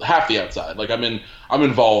from half the outside. I'm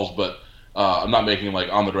involved, but I'm not making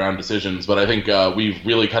on the ground decisions. But I think we've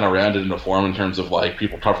really kind of rounded into form in terms of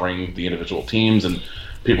people covering the individual teams, and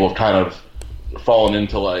people have kind of fallen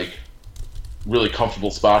into really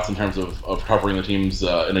comfortable spots in terms of covering the teams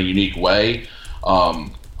in a unique way.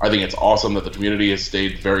 I think it's awesome that the community has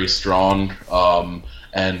stayed very strong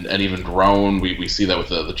and even grown. We see that with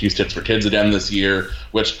the Cheese Tits for Kids again this year,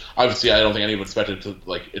 which obviously I don't think anyone expected to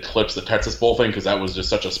eclipse the Texas Bowl thing, because that was just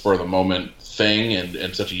such a spur of the moment thing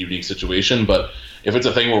and such a unique situation. But if it's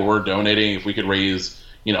a thing where we're donating, if we could raise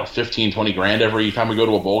 15-20 grand every time we go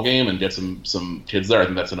to a bowl game and get some kids there, I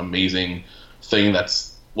think that's an amazing thing.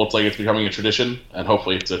 Looks like it's becoming a tradition, and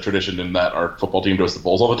hopefully it's a tradition in that our football team goes to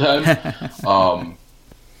bowls all the time.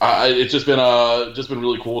 It's just been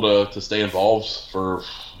really cool to stay involved for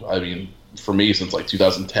me since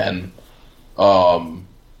 2010,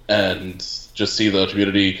 and just see the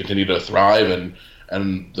community continue to thrive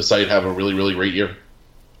and the site have a really, really great year.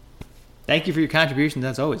 Thank you for your contributions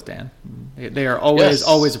as always, Dan. They are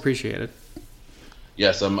always appreciated.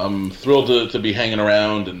 Yes, I'm thrilled to be hanging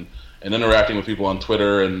around and interacting with people on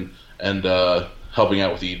Twitter and helping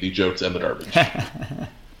out with the jokes and the garbage.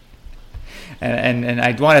 And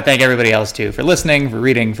I want to thank everybody else, too, for listening, for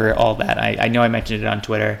reading, for all that. I know I mentioned it on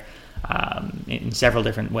Twitter in several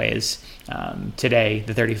different ways today,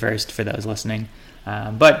 the 31st, for those listening.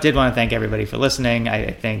 But did want to thank everybody for listening.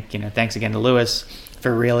 I think, thanks again to Lewis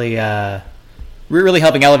for really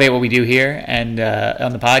helping elevate what we do here and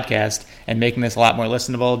on the podcast and making this a lot more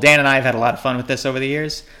listenable. Dan and I have had a lot of fun with this over the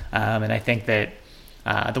years, and I think that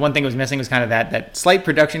the one thing that was missing was kind of that slight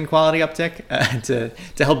production quality uptick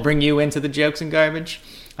to help bring you into the jokes and garbage.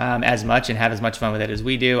 as much and have as much fun with it as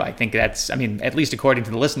we do. I think that's, I mean, at least according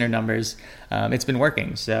to the listener numbers, it's been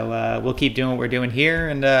working. So we'll keep doing what we're doing here,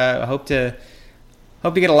 and hope to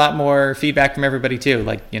get a lot more feedback from everybody too.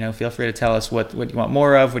 Like, feel free to tell us what you want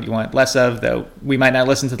more of, what you want less of, though we might not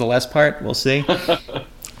listen to the less part. We'll see.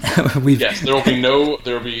 Yes, there will be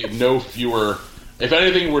no fewer. If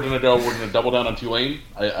anything, we're gonna double down on Tulane.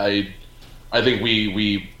 I think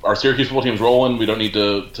our Syracuse football team's rolling. We don't need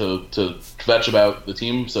to fetch about the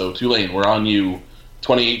team. So Tulane, we're on you.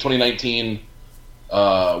 2019,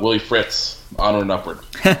 Willie Fritz, onward and upward.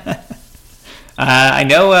 I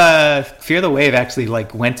know Fear the Wave actually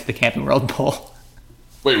went to the Camping World Bowl.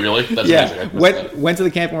 Wait, really? That's amazing. Went to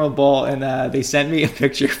the Camping World Bowl, and they sent me a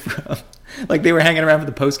picture from. They were hanging around for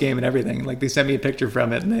the post game and everything. They sent me a picture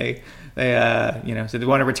from it, and they said they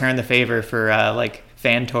want to return the favor for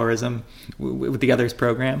fan tourism with the others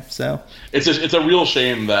program. So it's a real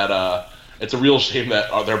shame that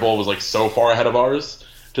their bowl was so far ahead of ours.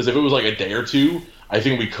 Because if it was a day or two, I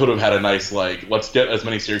think we could have had a nice let's get as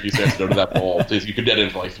many Syracuse fans to go to that bowl. You could get in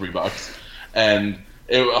for $3, and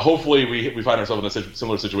hopefully we find ourselves in a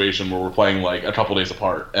similar situation where we're playing a couple days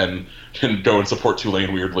apart and can go and support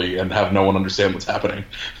Tulane weirdly and have no one understand what's happening.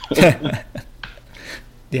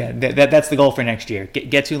 Yeah, that's the goal for next year.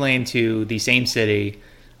 Get Tulane to the same city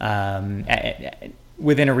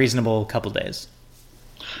within a reasonable couple days.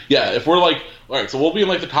 Yeah, if we're all right, so we'll be in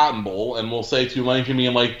the Cotton Bowl, and we'll say Tulane can be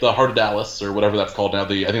in the heart of Dallas or whatever that's called now. I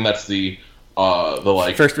think that's the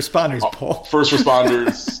First Responders Bowl. First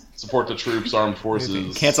Responders support the troops, armed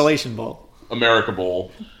forces. Cancellation Bowl. America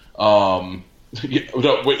Bowl. That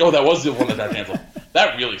was the one that got canceled.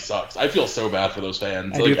 That really sucks. I feel so bad for those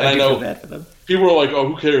fans. I know feel bad for them. People are oh,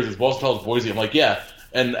 who cares? It's Boston College Boise. I'm yeah.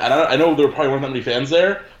 And I know there probably weren't that many fans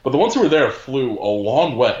there, but the ones who were there flew a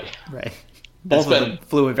long way. Right. Both of them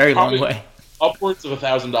flew a very long way. Upwards of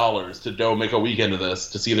 $1,000 to go make a weekend of this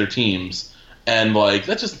to see their teams, and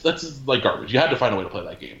that's just garbage. You had to find a way to play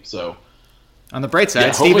that game. So, on the bright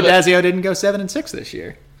side, Steve Addazio didn't go 7-6 this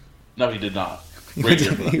year. No, he did not. He went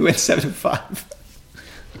 7-5.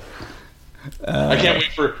 I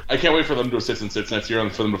can't wait for them to go 6-6 next year,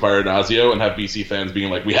 and for them to fire Addazio and have BC fans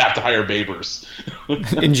being we have to hire Babers.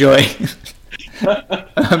 Enjoy.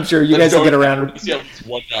 I'm sure you guys will get around. See at least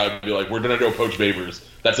one guy and be we're gonna go poach Babers.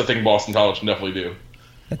 That's a thing Boston College can definitely do.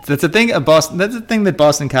 That's a thing that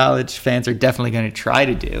Boston College fans are definitely going to try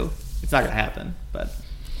to do. It's not going to happen, but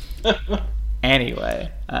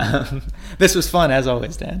anyway, this was fun as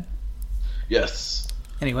always, Dan. Yes.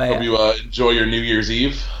 Anyway, hope you enjoy your New Year's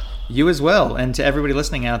Eve. You as well, and to everybody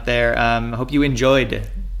listening out there, hope you enjoyed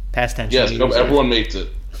past tense. Yes, hope everyone makes it.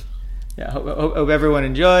 Yeah, hope everyone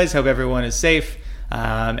enjoys. Hope everyone is safe.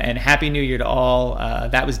 And Happy New Year to all.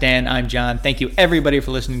 That was Dan. I'm John. Thank you, everybody,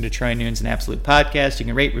 for listening to Troy Nunes and Absolute Podcast. You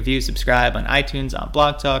can rate, review, subscribe on iTunes, on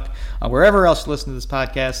Blog Talk, on wherever else you listen to this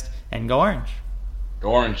podcast. And go Orange.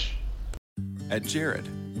 Go Orange. At Jared,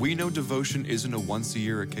 we know devotion isn't a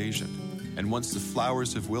once-a-year occasion. And once the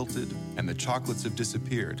flowers have wilted and the chocolates have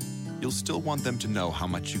disappeared, you'll still want them to know how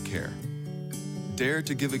much you care. Dare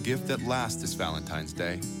to give a gift that lasts this Valentine's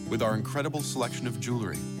Day with our incredible selection of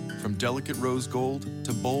jewelry. From delicate rose gold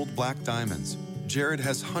to bold black diamonds, Jared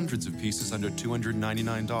has hundreds of pieces under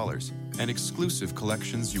 $299 and exclusive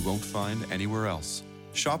collections you won't find anywhere else.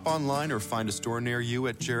 Shop online or find a store near you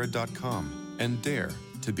at jared.com and dare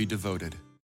to be devoted.